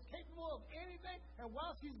God was capable of anything. And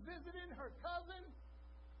while she's visiting her cousin,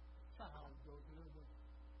 child goes into the womb.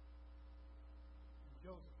 And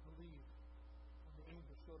Joseph believed when the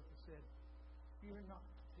angel showed up and said, Fear not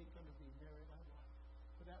to take unto thee Mary thy wife,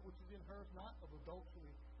 for that which is in her is not of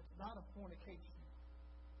adultery. It's not of fornication.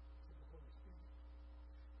 It's of the Holy Spirit.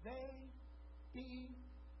 They believe.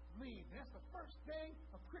 That's the first thing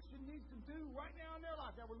a Christian needs to do right now in their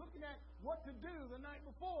life. Now we're looking at what to do the night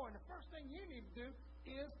before, and the first thing you need to do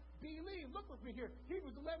is believe. Look with me here.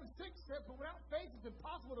 Hebrews 11:6 says, But without faith it's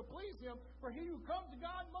impossible to please him, for he who comes to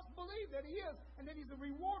God must believe that he is, and that he's a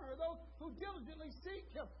rewarder of those who diligently seek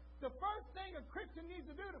him. The first thing a Christian needs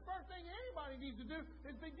to do, the first thing anybody needs to do,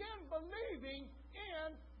 is begin believing in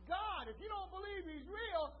God. If you don't believe he's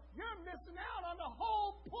real, you're missing out on the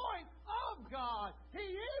whole point of God. He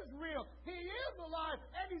is real. He is alive.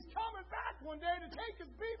 And he's coming back one day to take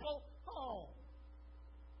his people home.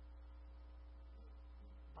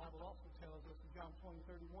 The Bible also tells us in John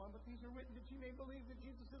 20:31, But these are written that you may believe that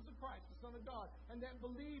Jesus is the Christ, the Son of God, and that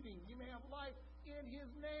believing you may have life in his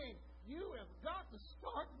name. You have got to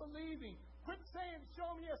start believing. Quit saying,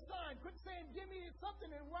 show me a sign. Quit saying, give me something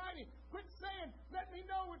in writing. Quit saying, let me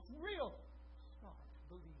know it's real. Start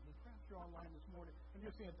believing. Perhaps you're online this morning and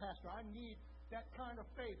you're saying, Pastor, I need that kind of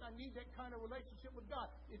faith. I need that kind of relationship with God.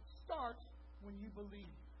 It starts when you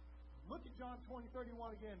believe. Look at John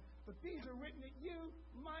 20:31 again. But these are written that you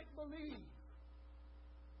might believe.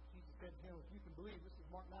 Jesus said to him, if you can believe, this is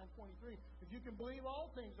Mark 9:23, if you can believe, all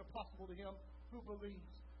things are possible to him who believes.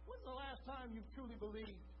 When's the last time you truly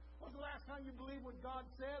believed? When's the last time you believed what God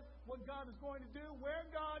said, what God is going to do, where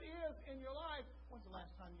God is in your life? When's the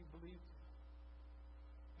last time you believed Him?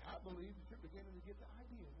 I believe that you're beginning to get the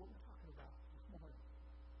idea of what we're talking about this morning.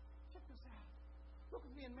 Check this out. Look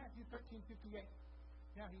with me in Matthew 13:58.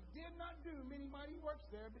 Now, He did not do many mighty works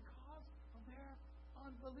there because of their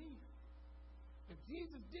unbelief. If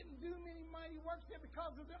Jesus didn't do many mighty works there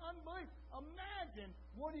because of their unbelief, imagine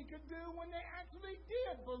what He could do when they actually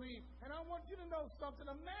did believe. And I want you to know something.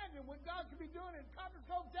 Imagine what God could be doing in Conference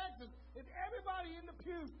Cove, Texas, if everybody in the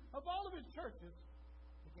pews of all of His churches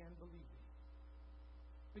began believing.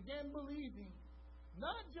 Began believing.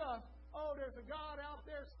 Not just, oh, there's a God out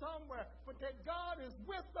there somewhere, but that God is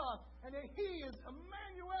with us and that He is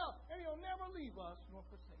Emmanuel and He'll never leave us nor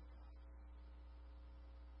forsake us.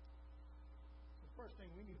 The first thing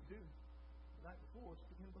we need to do the night before is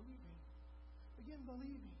begin believing. Begin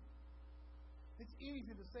believing. It's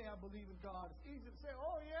easy to say, I believe in God. It's easy to say,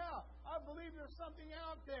 oh, yeah, I believe there's something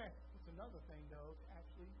out there. It's another thing, though, to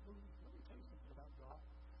actually believe. Let me tell you something about God.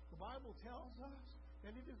 The Bible tells us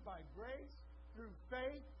that it is by grace, through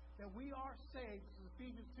faith, that we are saved. This is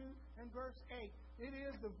Ephesians 2 and verse 8. It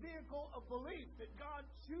is the vehicle of belief that God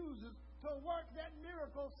chooses to work that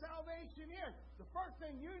miracle of salvation in. The first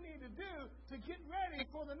thing you need to do to get ready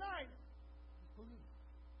for the night is believe.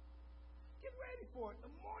 Get ready for it.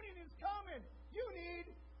 The morning is coming. You need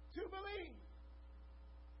to believe.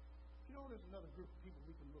 You know, there's another group of people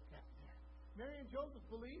we can look at there. Mary and Joseph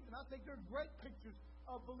believed, and I think they're great pictures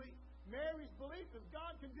of belief. Mary's belief is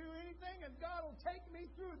God can do anything and God will take me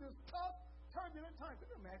through this tough, turbulent time. Could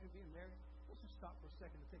you imagine being Mary? Let's just stop for a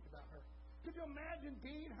second to think about her. Could you imagine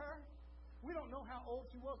being her? We don't know how old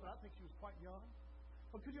she was, but I think she was quite young.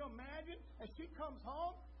 But could you imagine as she comes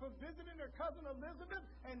home from visiting her cousin Elizabeth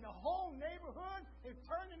and the whole neighborhood is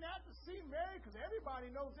turning out to see Mary because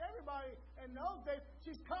everybody knows everybody in those days.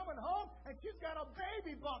 She's coming home and she's got a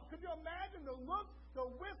baby bump. Could you imagine the looks, the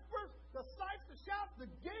whispers, the sights, the shouts,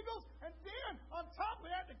 the giggles, and then on top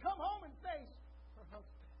of that to come home and face her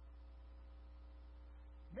husband?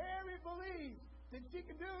 Mary believes that she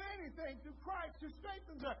can do anything through Christ who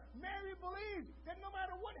strengthens her. Mary believes that no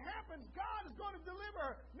matter what happens, God is going to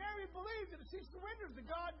deliver her. Mary believes that if she surrenders to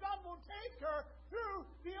God, God will take her through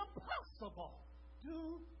the impossible.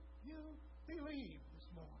 Do you believe this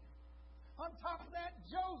morning? On top of that,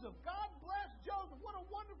 Joseph. God bless Joseph. What a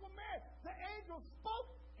wonderful man. The angel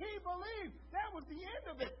spoke. He believed. That was the end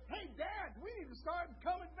of it. Hey, Dad, we need to start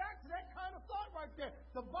coming back to that kind of thought right there.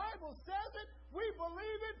 The Bible says it. We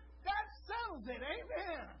believe it. That settles it.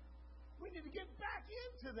 Amen. We need to get back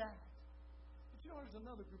into that. But you know, there's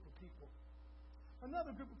another group of people.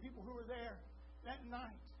 Another group of people who were there that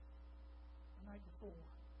night. The night before.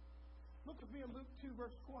 Look with me in Luke 2,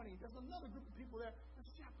 verse 20. There's another group of people there. The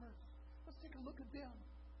shepherds. Let's take a look at them.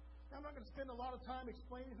 Now, I'm not going to spend a lot of time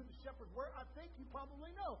explaining who the shepherds were. I think you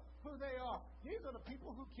probably know who they are. These are the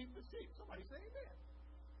people who keep the sheep. Somebody say amen.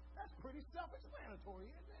 That's pretty self-explanatory,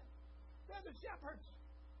 isn't it? They're the shepherds.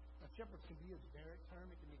 Now, shepherds can be a generic term.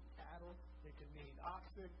 It can mean cattle. It can mean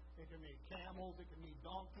oxen. It can mean camels. It can mean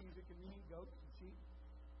donkeys. It can mean goats and sheep.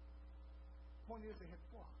 The point is, they had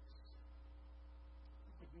flocks.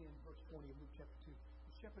 Look at me in verse 20 of Luke chapter 2.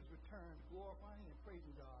 The shepherds returned, glorifying and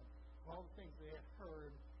praising God for all the things they had heard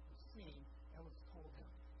and seen and was told them.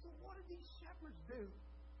 So what did these shepherds do?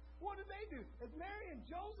 What did they do? If Mary and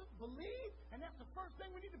Joseph believed, and that's the first thing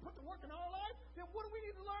we need to put to work in our life, then what do we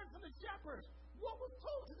need to learn from the shepherds? What was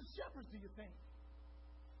told to the shepherds, do you think?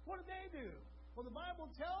 What did they do? Well, the Bible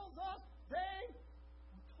tells us they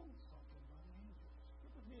were told something by the angels.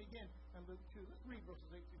 Look with me again in Luke 2. Let's read verses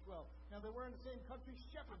 8 through 12. Now, there were in the same country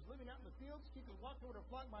shepherds living out in the fields, keeping watch over their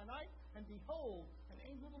flock by night. And behold, an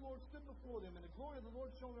angel of the Lord stood before them, and the glory of the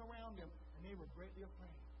Lord shone around them, and they were greatly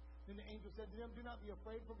afraid. Then the angel said to them, do not be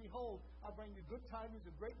afraid, for behold, I bring you good tidings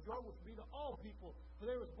of great joy, which will be to all people. For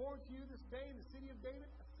there was born to you this day in the city of David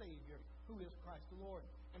a Savior, who is Christ the Lord.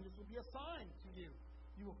 And this will be a sign to you.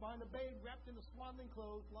 You will find a babe wrapped in the swaddling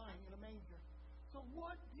clothes, lying in a manger. So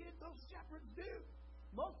what did those shepherds do?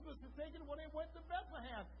 Most of us are thinking, well, they went to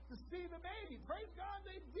Bethlehem to see the baby. Praise God,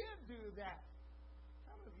 they did do that.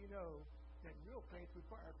 How many of you know that real faith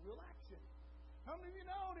requires real action? How many of you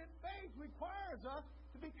know that faith requires us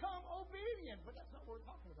to become obedient? But that's not what we're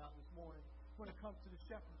talking about this morning when it comes to the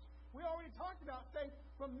shepherds. We already talked about faith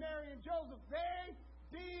from Mary and Joseph. They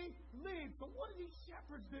believed. But what did these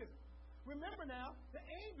shepherds do? Remember now, the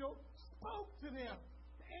angel spoke to them.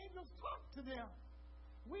 The angels talk to them.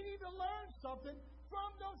 We need to learn something from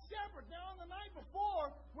those shepherds. Now, on the night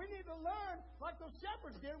before, we need to learn, like those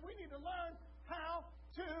shepherds did, we need to learn how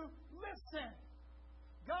to listen.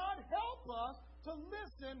 God help us to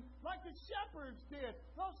listen like the shepherds did.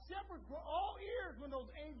 Those shepherds were all ears when those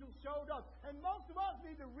angels showed up. And most of us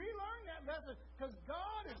need to relearn that lesson because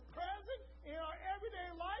God is present in our everyday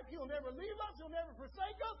life. He'll never leave us. He'll never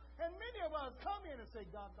forsake us. And many of us come in and say,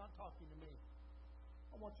 God's not talking to me.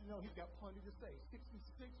 I want you to know He's got plenty to say.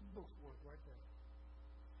 66 books worth right there.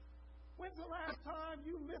 When's the last time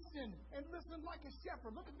you listened and listened like a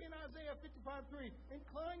shepherd? Look at me in Isaiah 55:3.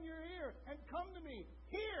 Incline your ear and come to me.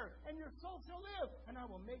 Hear, and your soul shall live. And I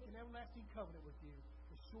will make an everlasting covenant with you.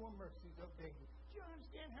 The sure mercies of David. Do you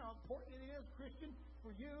understand how important it is, Christian,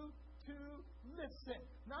 for you to listen?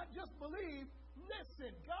 Not just believe,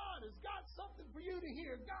 listen. God has got something for you to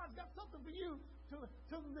hear. God's got something for you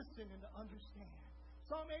to listen and to understand.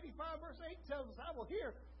 Psalm 85 verse 8 tells us, I will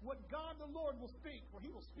hear what God the Lord will speak, for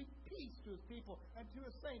He will speak peace to His people and to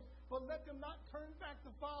His saints, but let them not turn back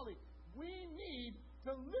to folly. We need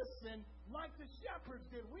to listen like the shepherds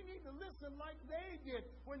did. We need to listen like they did.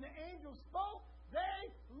 When the angels spoke,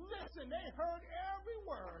 they listened. They heard every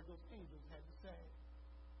word those angels had to say.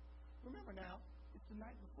 Remember now, it's the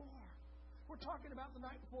night before. We're talking about the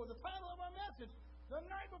night before. The title of our message, the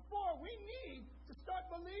night before. We need to start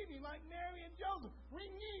believing like Mary and Joseph. We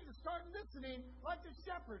need to start listening like the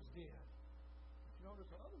shepherds did. But you know,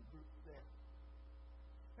 there's other groups there.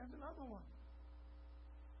 There's another one.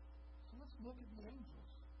 So let's look at the angels.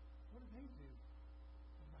 What did they do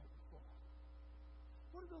the night before?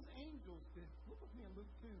 What did those angels do? Look with me in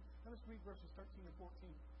Luke 2. Let us read verses 13 and 14.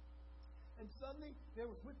 And suddenly there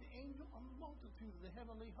was with the angel a multitude of the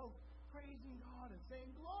heavenly host, praising God and saying,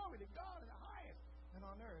 Glory to God in the highest, and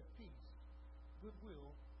on earth peace,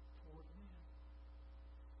 goodwill toward men.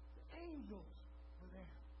 The angels were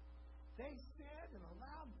there. They said in a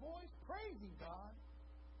loud voice, praising God,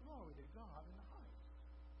 Glory to God in the highest,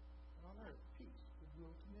 and on earth peace,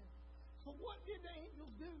 goodwill to men. So what did the angels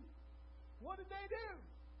do? What did they do?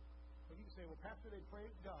 Well, you can say, well, Pastor, they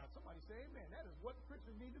praised God. Somebody say amen. That is what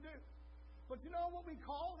Christians need to do. But you know what we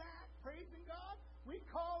call that? Praising God? We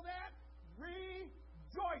call that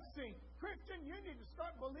rejoicing. Christian, you need to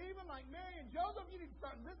start believing like Mary and Joseph. You need to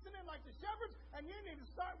start listening like the shepherds. And you need to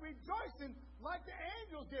start rejoicing like the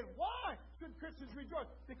angels did. Why should Christians rejoice?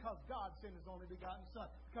 Because God sent His only begotten Son.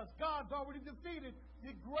 Because God's already defeated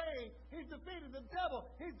the grave. He's defeated the devil.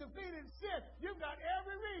 He's defeated sin. You've got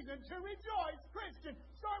every reason to rejoice, Christian.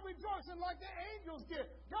 Start rejoicing like the angels did.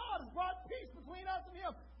 God has brought peace between us and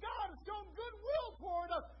Him. God has shown goodwill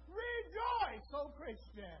toward us. Rejoice, oh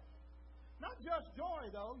Christian. Not just joy,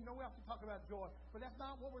 though. You know, we have to talk about joy. But that's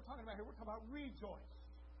not what we're talking about here. We're talking about rejoice.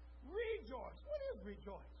 Rejoice. What is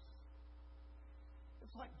rejoice?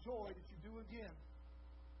 It's like joy that you do again.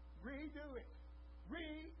 Redo it.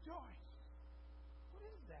 Rejoice. What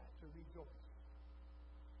is that, to rejoice?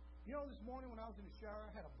 You know, this morning when I was in the shower,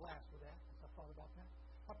 I had a blast with that as I thought about that.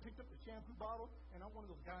 I picked up the shampoo bottle, and I'm one of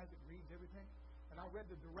those guys that reads everything. And I read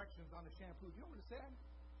the directions on the shampoo. You know what it said?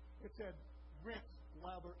 It said, rinse,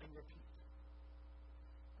 lather, and repeat.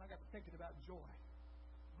 I got to thinking about joy.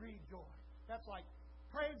 Rejoice. That's like,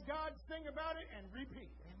 praise God, sing about it, and repeat.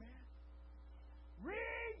 Amen.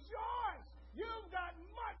 Rejoice. You've got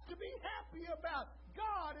much to be happy about.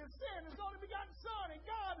 God has sent His only begotten Son, and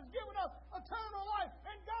God has given us eternal life,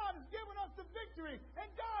 and God has given us the victory, and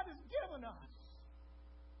God has given us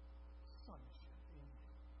sonship. Amen.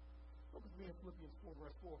 Look with me in Philippians 4,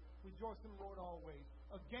 verse 4. Rejoice in the Lord always.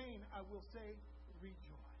 Again, I will say,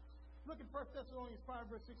 rejoice. Look at 1 Thessalonians 5,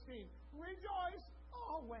 verse 16. Rejoice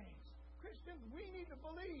always. Christians, we need to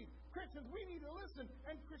believe. Christians, we need to listen.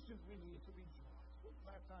 And Christians, we need to rejoice. When's the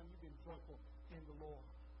last time you've been joyful in the Lord?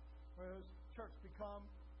 Or has church become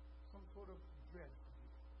some sort of dread for you?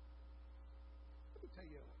 Let me tell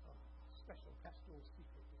you a special pastoral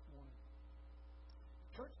secret this morning.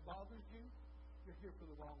 If church bothers you, you're here for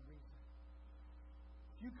the wrong reason.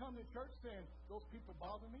 If you come to church saying, those people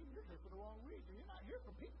bother me, you're here for the wrong reason. You're not here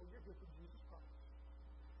for people, you're here for Jesus Christ.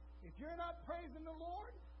 If you're not praising the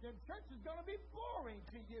Lord, then church is going to be boring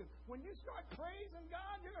to you. When you start praising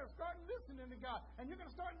God, you're going to start listening to God. And you're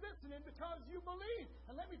going to start listening because you believe.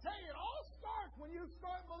 And let me tell you, it all starts when you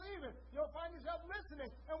start believing. You'll find yourself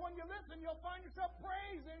listening. And when you listen, you'll find yourself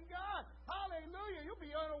praising God. Hallelujah. You'll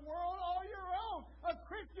be in a world all your own. A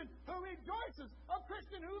Christian who rejoices, a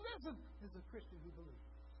Christian who listens, is a Christian who believes.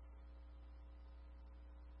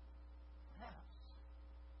 Perhaps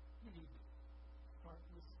you need to start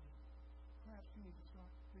listening. Perhaps you need to start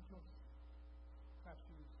rejoicing. Perhaps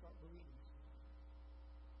you need to start believing.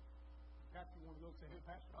 Perhaps you're one of those who say, hey,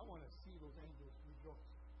 Pastor, I want to see those angels rejoice.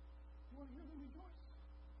 You want to hear them rejoice?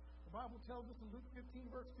 The Bible tells us in Luke 15,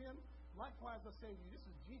 verse 10, likewise I say to you, this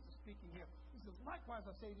is Jesus speaking here. He says, likewise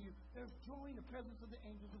I say to you, there's joy in the presence of the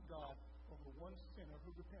angels of God over one sinner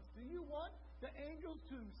who repents. Do you want the angels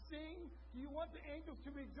to sing? Do you want the angels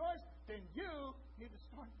to rejoice? Then you need to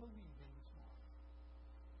start believing this morning.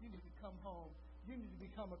 You need to come home. You need to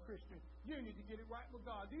become a Christian. You need to get it right with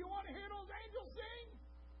God. Do you want to hear those angels sing?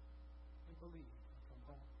 Then believe and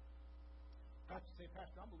come home. I have to say,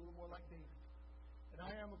 Pastor, I'm a little more like David. And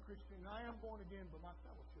I am a Christian, and I am born again, but my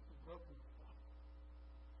fellowship is broken.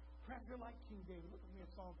 Perhaps you're like King David. Look at me in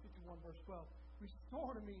Psalm 51, verse 12.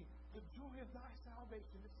 Restore to me the joy of thy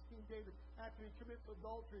salvation. This is King David after he commits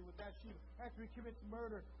adultery with Bathsheba, after he commits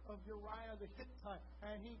murder of Uriah the Hittite,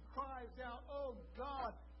 and he cries out, oh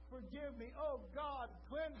God, forgive me. Oh God,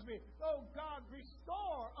 cleanse me. Oh God,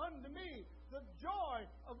 restore unto me the joy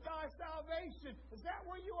of thy salvation. Is that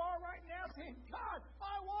where you are right now? Saying, God,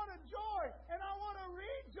 I want a joy, and I want to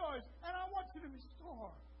rejoice, and I want you to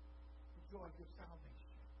restore the joy of your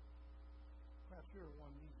salvation. Perhaps you're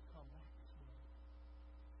one who needs to come back this morning.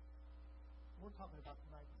 We're talking about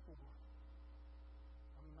the night before.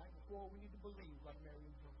 On the night before, we need to believe like Mary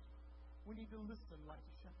and Joseph. We need to listen like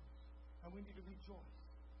the shepherds. And we need to rejoice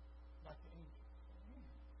like the angels.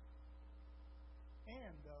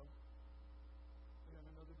 And we have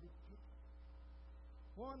another group of people.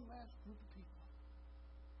 One last group of people.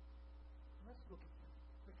 Let's look at them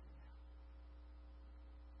quickly now.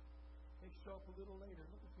 They show up a little later.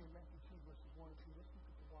 Look at me in Matthew 2, verses 1 and 2. Let's look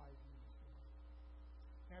at the wise men this morning.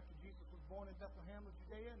 After Jesus was born in Bethlehem of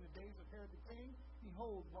Judea in the days of Herod the king,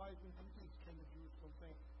 behold, wise men from the east came to Jerusalem,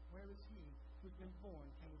 saying, where is he who has been born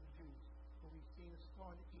king of the Jews? For we've seen a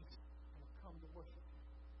star in the east and have come to worship him.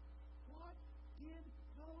 What did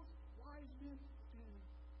those wise men do?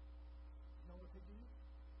 You know what they did?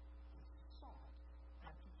 They sought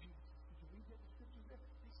after Jesus. Did you read that in the scriptures there?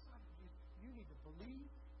 They sought after Jesus. You need to believe,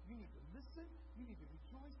 you need to listen, you need to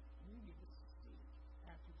rejoice, and you need to seek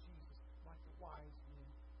after Jesus like the wise men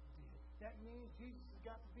did. That means Jesus has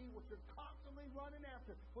got to be what you're constantly running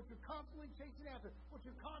after, what you're constantly chasing after, what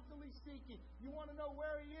you're constantly seeking. You want to know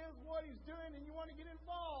where he is, what he's doing, and you want to get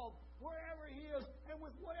involved wherever he is and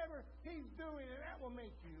with whatever he's doing, and that will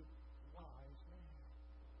make you wise man.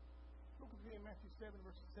 Look with me in Matthew 7,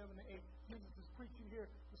 verses 7 to 8. Jesus is preaching here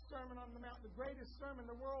the Sermon on the Mount, the greatest sermon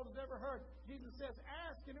the world has ever heard. Jesus says,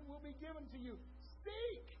 ask and it will be given to you.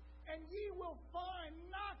 Seek and ye will find.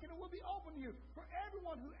 Knock and it will be open to you. For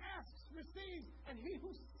everyone who asks receives, and he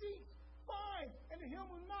who seeks finds, and to him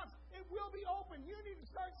who knocks it will be open. You need to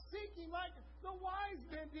start seeking like the wise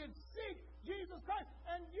men did. Seek Jesus Christ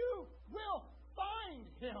and you will find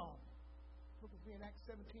him. Look at me in Acts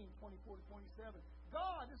 17, 24 to 27.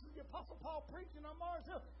 God, this is the Apostle Paul preaching on Mars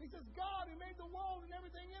Hill. He says, God who made the world and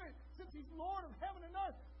everything in it, since he's Lord of heaven and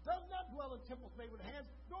earth, does not dwell in temples made with hands,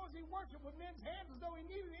 nor is he worshipped with men's hands as though he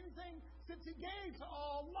needed anything, since he gave to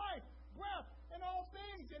all life, breath, and all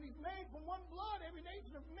things. And he's made from one blood every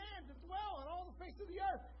nation of man to dwell on all the face of the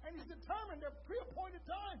earth. And he's determined their pre-appointed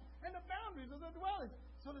times and the boundaries of their dwellings,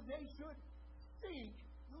 so that they should seek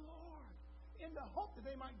the Lord in the hope that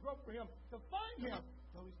they might grope for him to find him,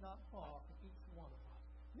 though he's not far from each one of us.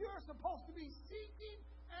 You're supposed to be seeking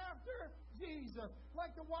after Jesus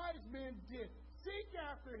like the wise men did. Seek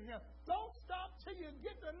after him. Don't stop till you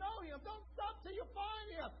get to know him. Don't stop till you find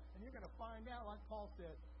him. And you're going to find out, like Paul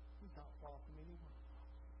said, he's not far from any one of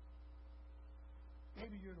us.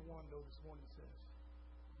 Maybe you're the one, though, this morning that says,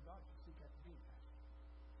 God should seek after me, Pastor.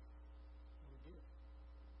 Well, he did.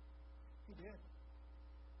 He did.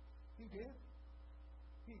 He did.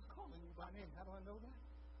 He's calling you by name. How do I know that?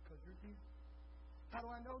 Because you're here. How do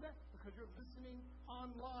I know that? Because you're listening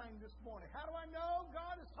online this morning. How do I know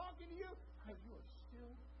God is talking to you? Because you are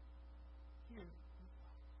still here with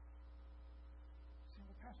us. You say,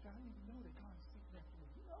 well, Pastor, I need to know that God is seeking after me.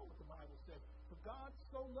 You know what the Bible says. For God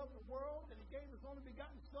so loved the world that he gave his only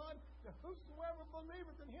begotten Son, that whosoever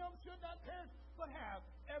believeth in him should not perish, but have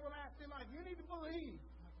everlasting life. You need to believe,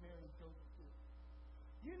 like Mary and Joseph did.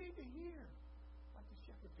 You need to hear, like the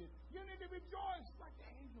shepherd did. You need to rejoice, like the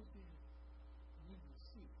angels did. You need to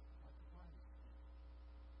seek, like the wise did.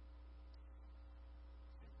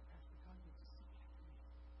 Say, well, Pastor, God needs to seek after me.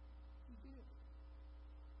 He did.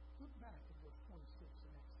 Look back at verse 26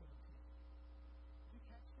 in Acts 17. Did you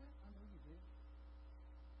catch that? I know you did.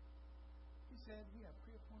 He said, we have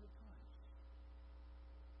pre-appointed times.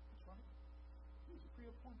 That's right. He's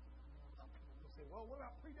pre-appointed. Some people will say, well, what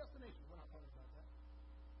about predestination? We're not talking about that.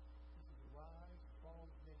 This is the rise and fall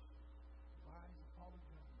of nations, the rise and fall of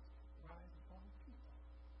governments, the rise and fall of people.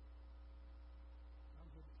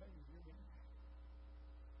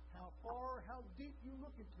 far or how deep you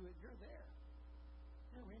look into it, you're there.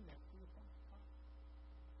 You're in that pre-appointed time.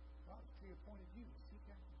 God has pre-appointed you to seek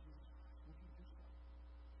after Jesus Christ. Would you do so?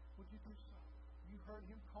 Would you do so? You heard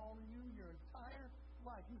Him calling you your entire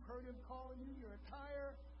life. You've heard Him calling you your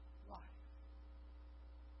entire life.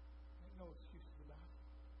 There's no excuses about it.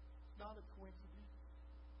 It's not a coincidence.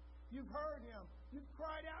 You've heard Him. You've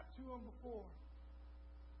cried out to Him before.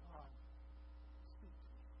 God, speak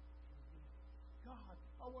to me. God,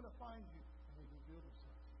 I want to find you. And He revealed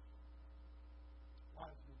Himself to you.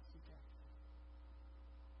 Wise men seek after Him.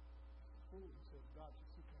 The fool who says, God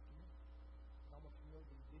should seek after me. And I want you to know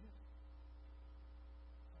that He did.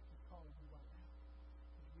 Like He's calling you right now.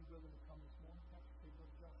 Would you be willing to come this morning? Pastor, say,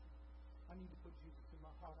 Brother Joshua, I need to put Jesus in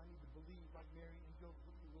my heart. I need to believe like Mary and Joseph.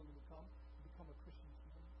 Would you be willing to come and become a Christian this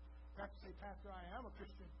morning? Perhaps say, Pastor, I am a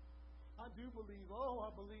Christian. I do believe. Oh, I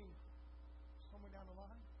believe. Somewhere down the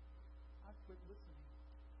line, I've quit listening.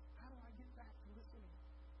 How do I get back to listening?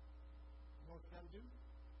 You know what you got to do?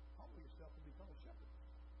 Humble yourself and become a shepherd.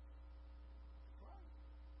 That's right.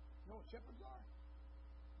 You know what shepherds are?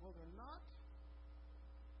 Well, they're not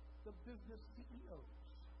the business CEOs.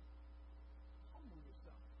 Humble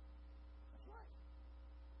yourself. That's right.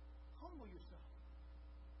 Humble yourself.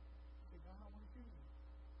 Say, God, I want to hear you.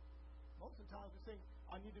 Most of the times we say,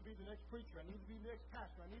 I need to be the next preacher. I need to be the next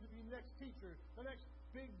pastor. I need to be the next teacher, the next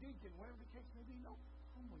big deacon, whatever the case may be. No,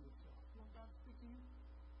 humble yourself. You want God to speak to you?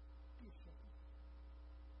 Be a shepherd.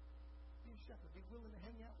 Be a shepherd. Be willing to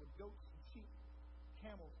hang out with goats and sheep,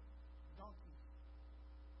 camels, donkeys,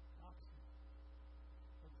 oxen,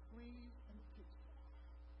 the fleas and the pigs.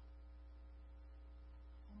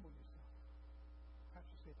 Humble yourself.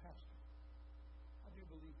 Pastor say, Pastor, I do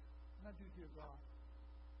believe, and I do hear God.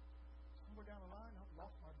 Somewhere down the line, I've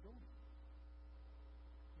lost my joy.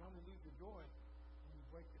 You only lose your joy when you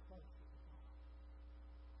break your fellowship with God.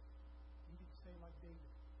 You need to say like David,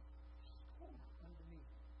 restore underneath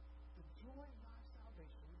the joy of thy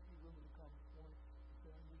salvation. Would you be willing to come this morning and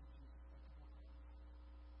say, I need Jesus.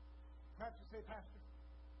 Perhaps you say, Pastor,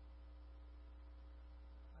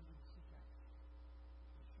 I need to seek after you.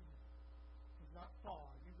 Yes, you do. He's not far.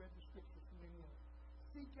 You read the scriptures from anyone.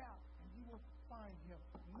 Seek out and you will find Him.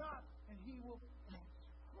 Knock and He will answer.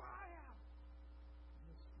 Cry out.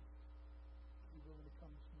 And He'll speak. Are you willing to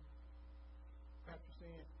come this morning? Perhaps you're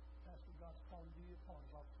saying, Pastor, God's calling you to be a part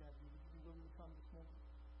of Robertson Avenue. Would you be willing to come this morning?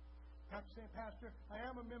 Perhaps you're saying, Pastor, I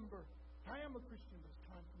am a member. I am a Christian, but it's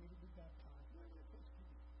time for me to be baptized. Whatever it takes to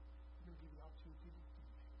be. I'm going to give you the opportunity to do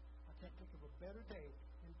that. I can't think of a better day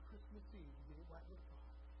than Christmas Eve to get it right with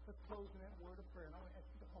God. Let's close in that word of prayer. And I want to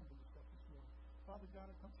ask you to humble yourself this morning. Father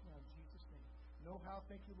God, I come to you now in Jesus' name. Know how,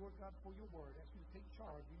 thank you, Lord God, for your word. I ask you to take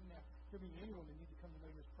charge even now. There be anyone that need to come to know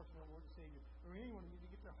you as personal Lord and Savior, or anyone that need to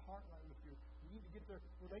get their heart right with you, who need to get their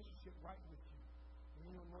relationship right with you. And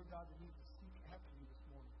anyone, Lord God, that needs to seek after you this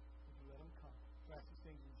morning, would you let them come? I ask these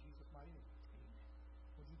things in Jesus' mighty name. Amen.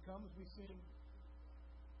 Would you come as we sing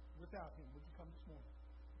without Him? Would you come this morning?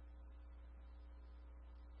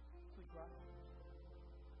 Please rise.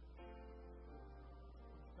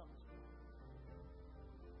 Would you come this morning?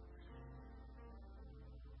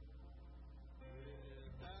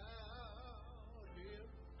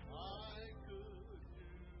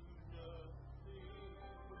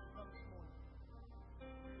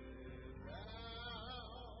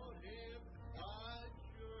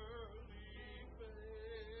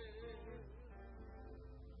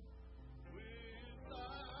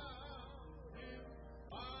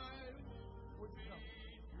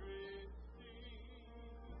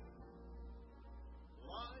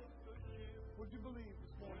 Would you believe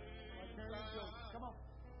this morning like Mary and Joseph? Come on.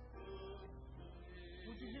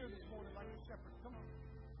 Would you hear this morning like the shepherds? Come on.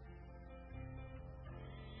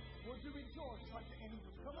 Would you rejoice like the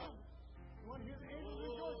angels? Come on. You want to hear the angels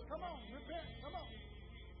rejoice? Come on. Repent. Come on.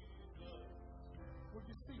 Would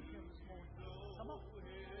you seek Him this morning? Come on.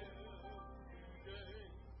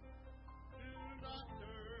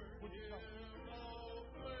 Would you come?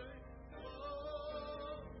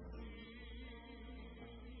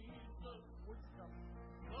 Would you come?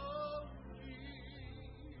 Oh, Jesus.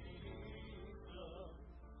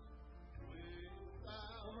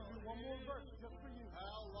 One more verse just for you.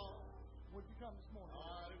 How long would you come this morning?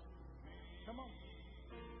 Come on.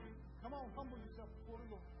 Come on, humble yourself before the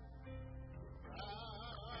Lord.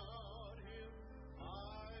 Without Him,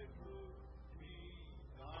 I would be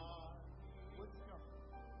God. Would you come?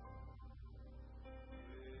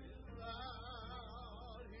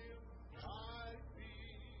 Without Him, I'd be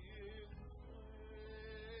enslaved.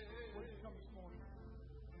 Would you come this morning?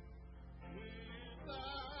 Without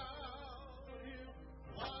Him,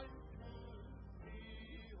 I would be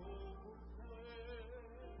whole.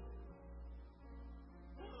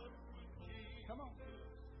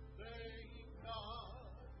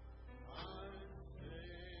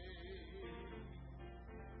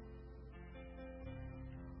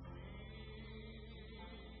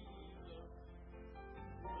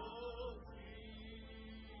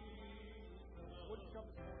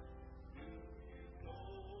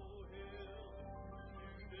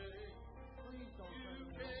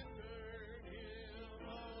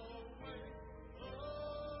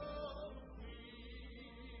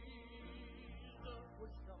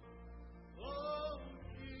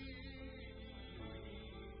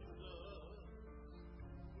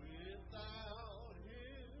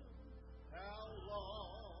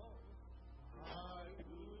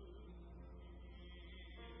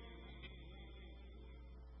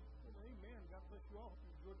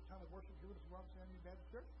 enjoyed the time of worship here with us at Robertson Avenue Baptist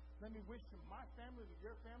Church. Let me wish to my family, to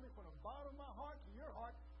your family, from the bottom of my heart to your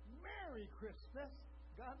heart, Merry Christmas.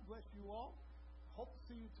 God bless you all. Hope to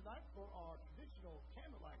see you tonight for our traditional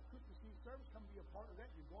candlelight Christmas Eve service. Come be a part of that.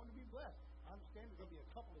 You're going to be blessed. I understand there's going to be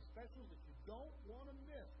a couple of specials that you don't want to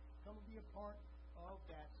miss. Come and be a part of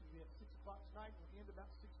that. So we have 6 o'clock tonight. We'll end about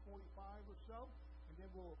 6:45 or so. And then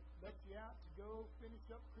we'll let you out to go finish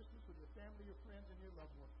up Christmas with your family, your friends, and your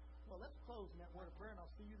loved ones. Well, let's close in that word of prayer, and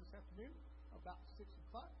I'll see you this afternoon about 6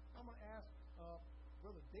 o'clock. I'm going to ask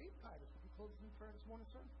Brother Dave Titus, would you close us in prayer this morning,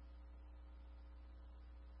 sir?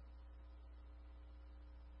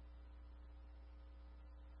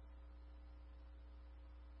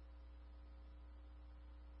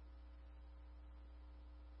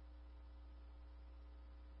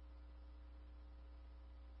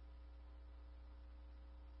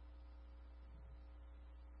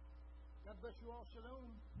 God bless you all.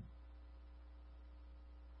 Shalom.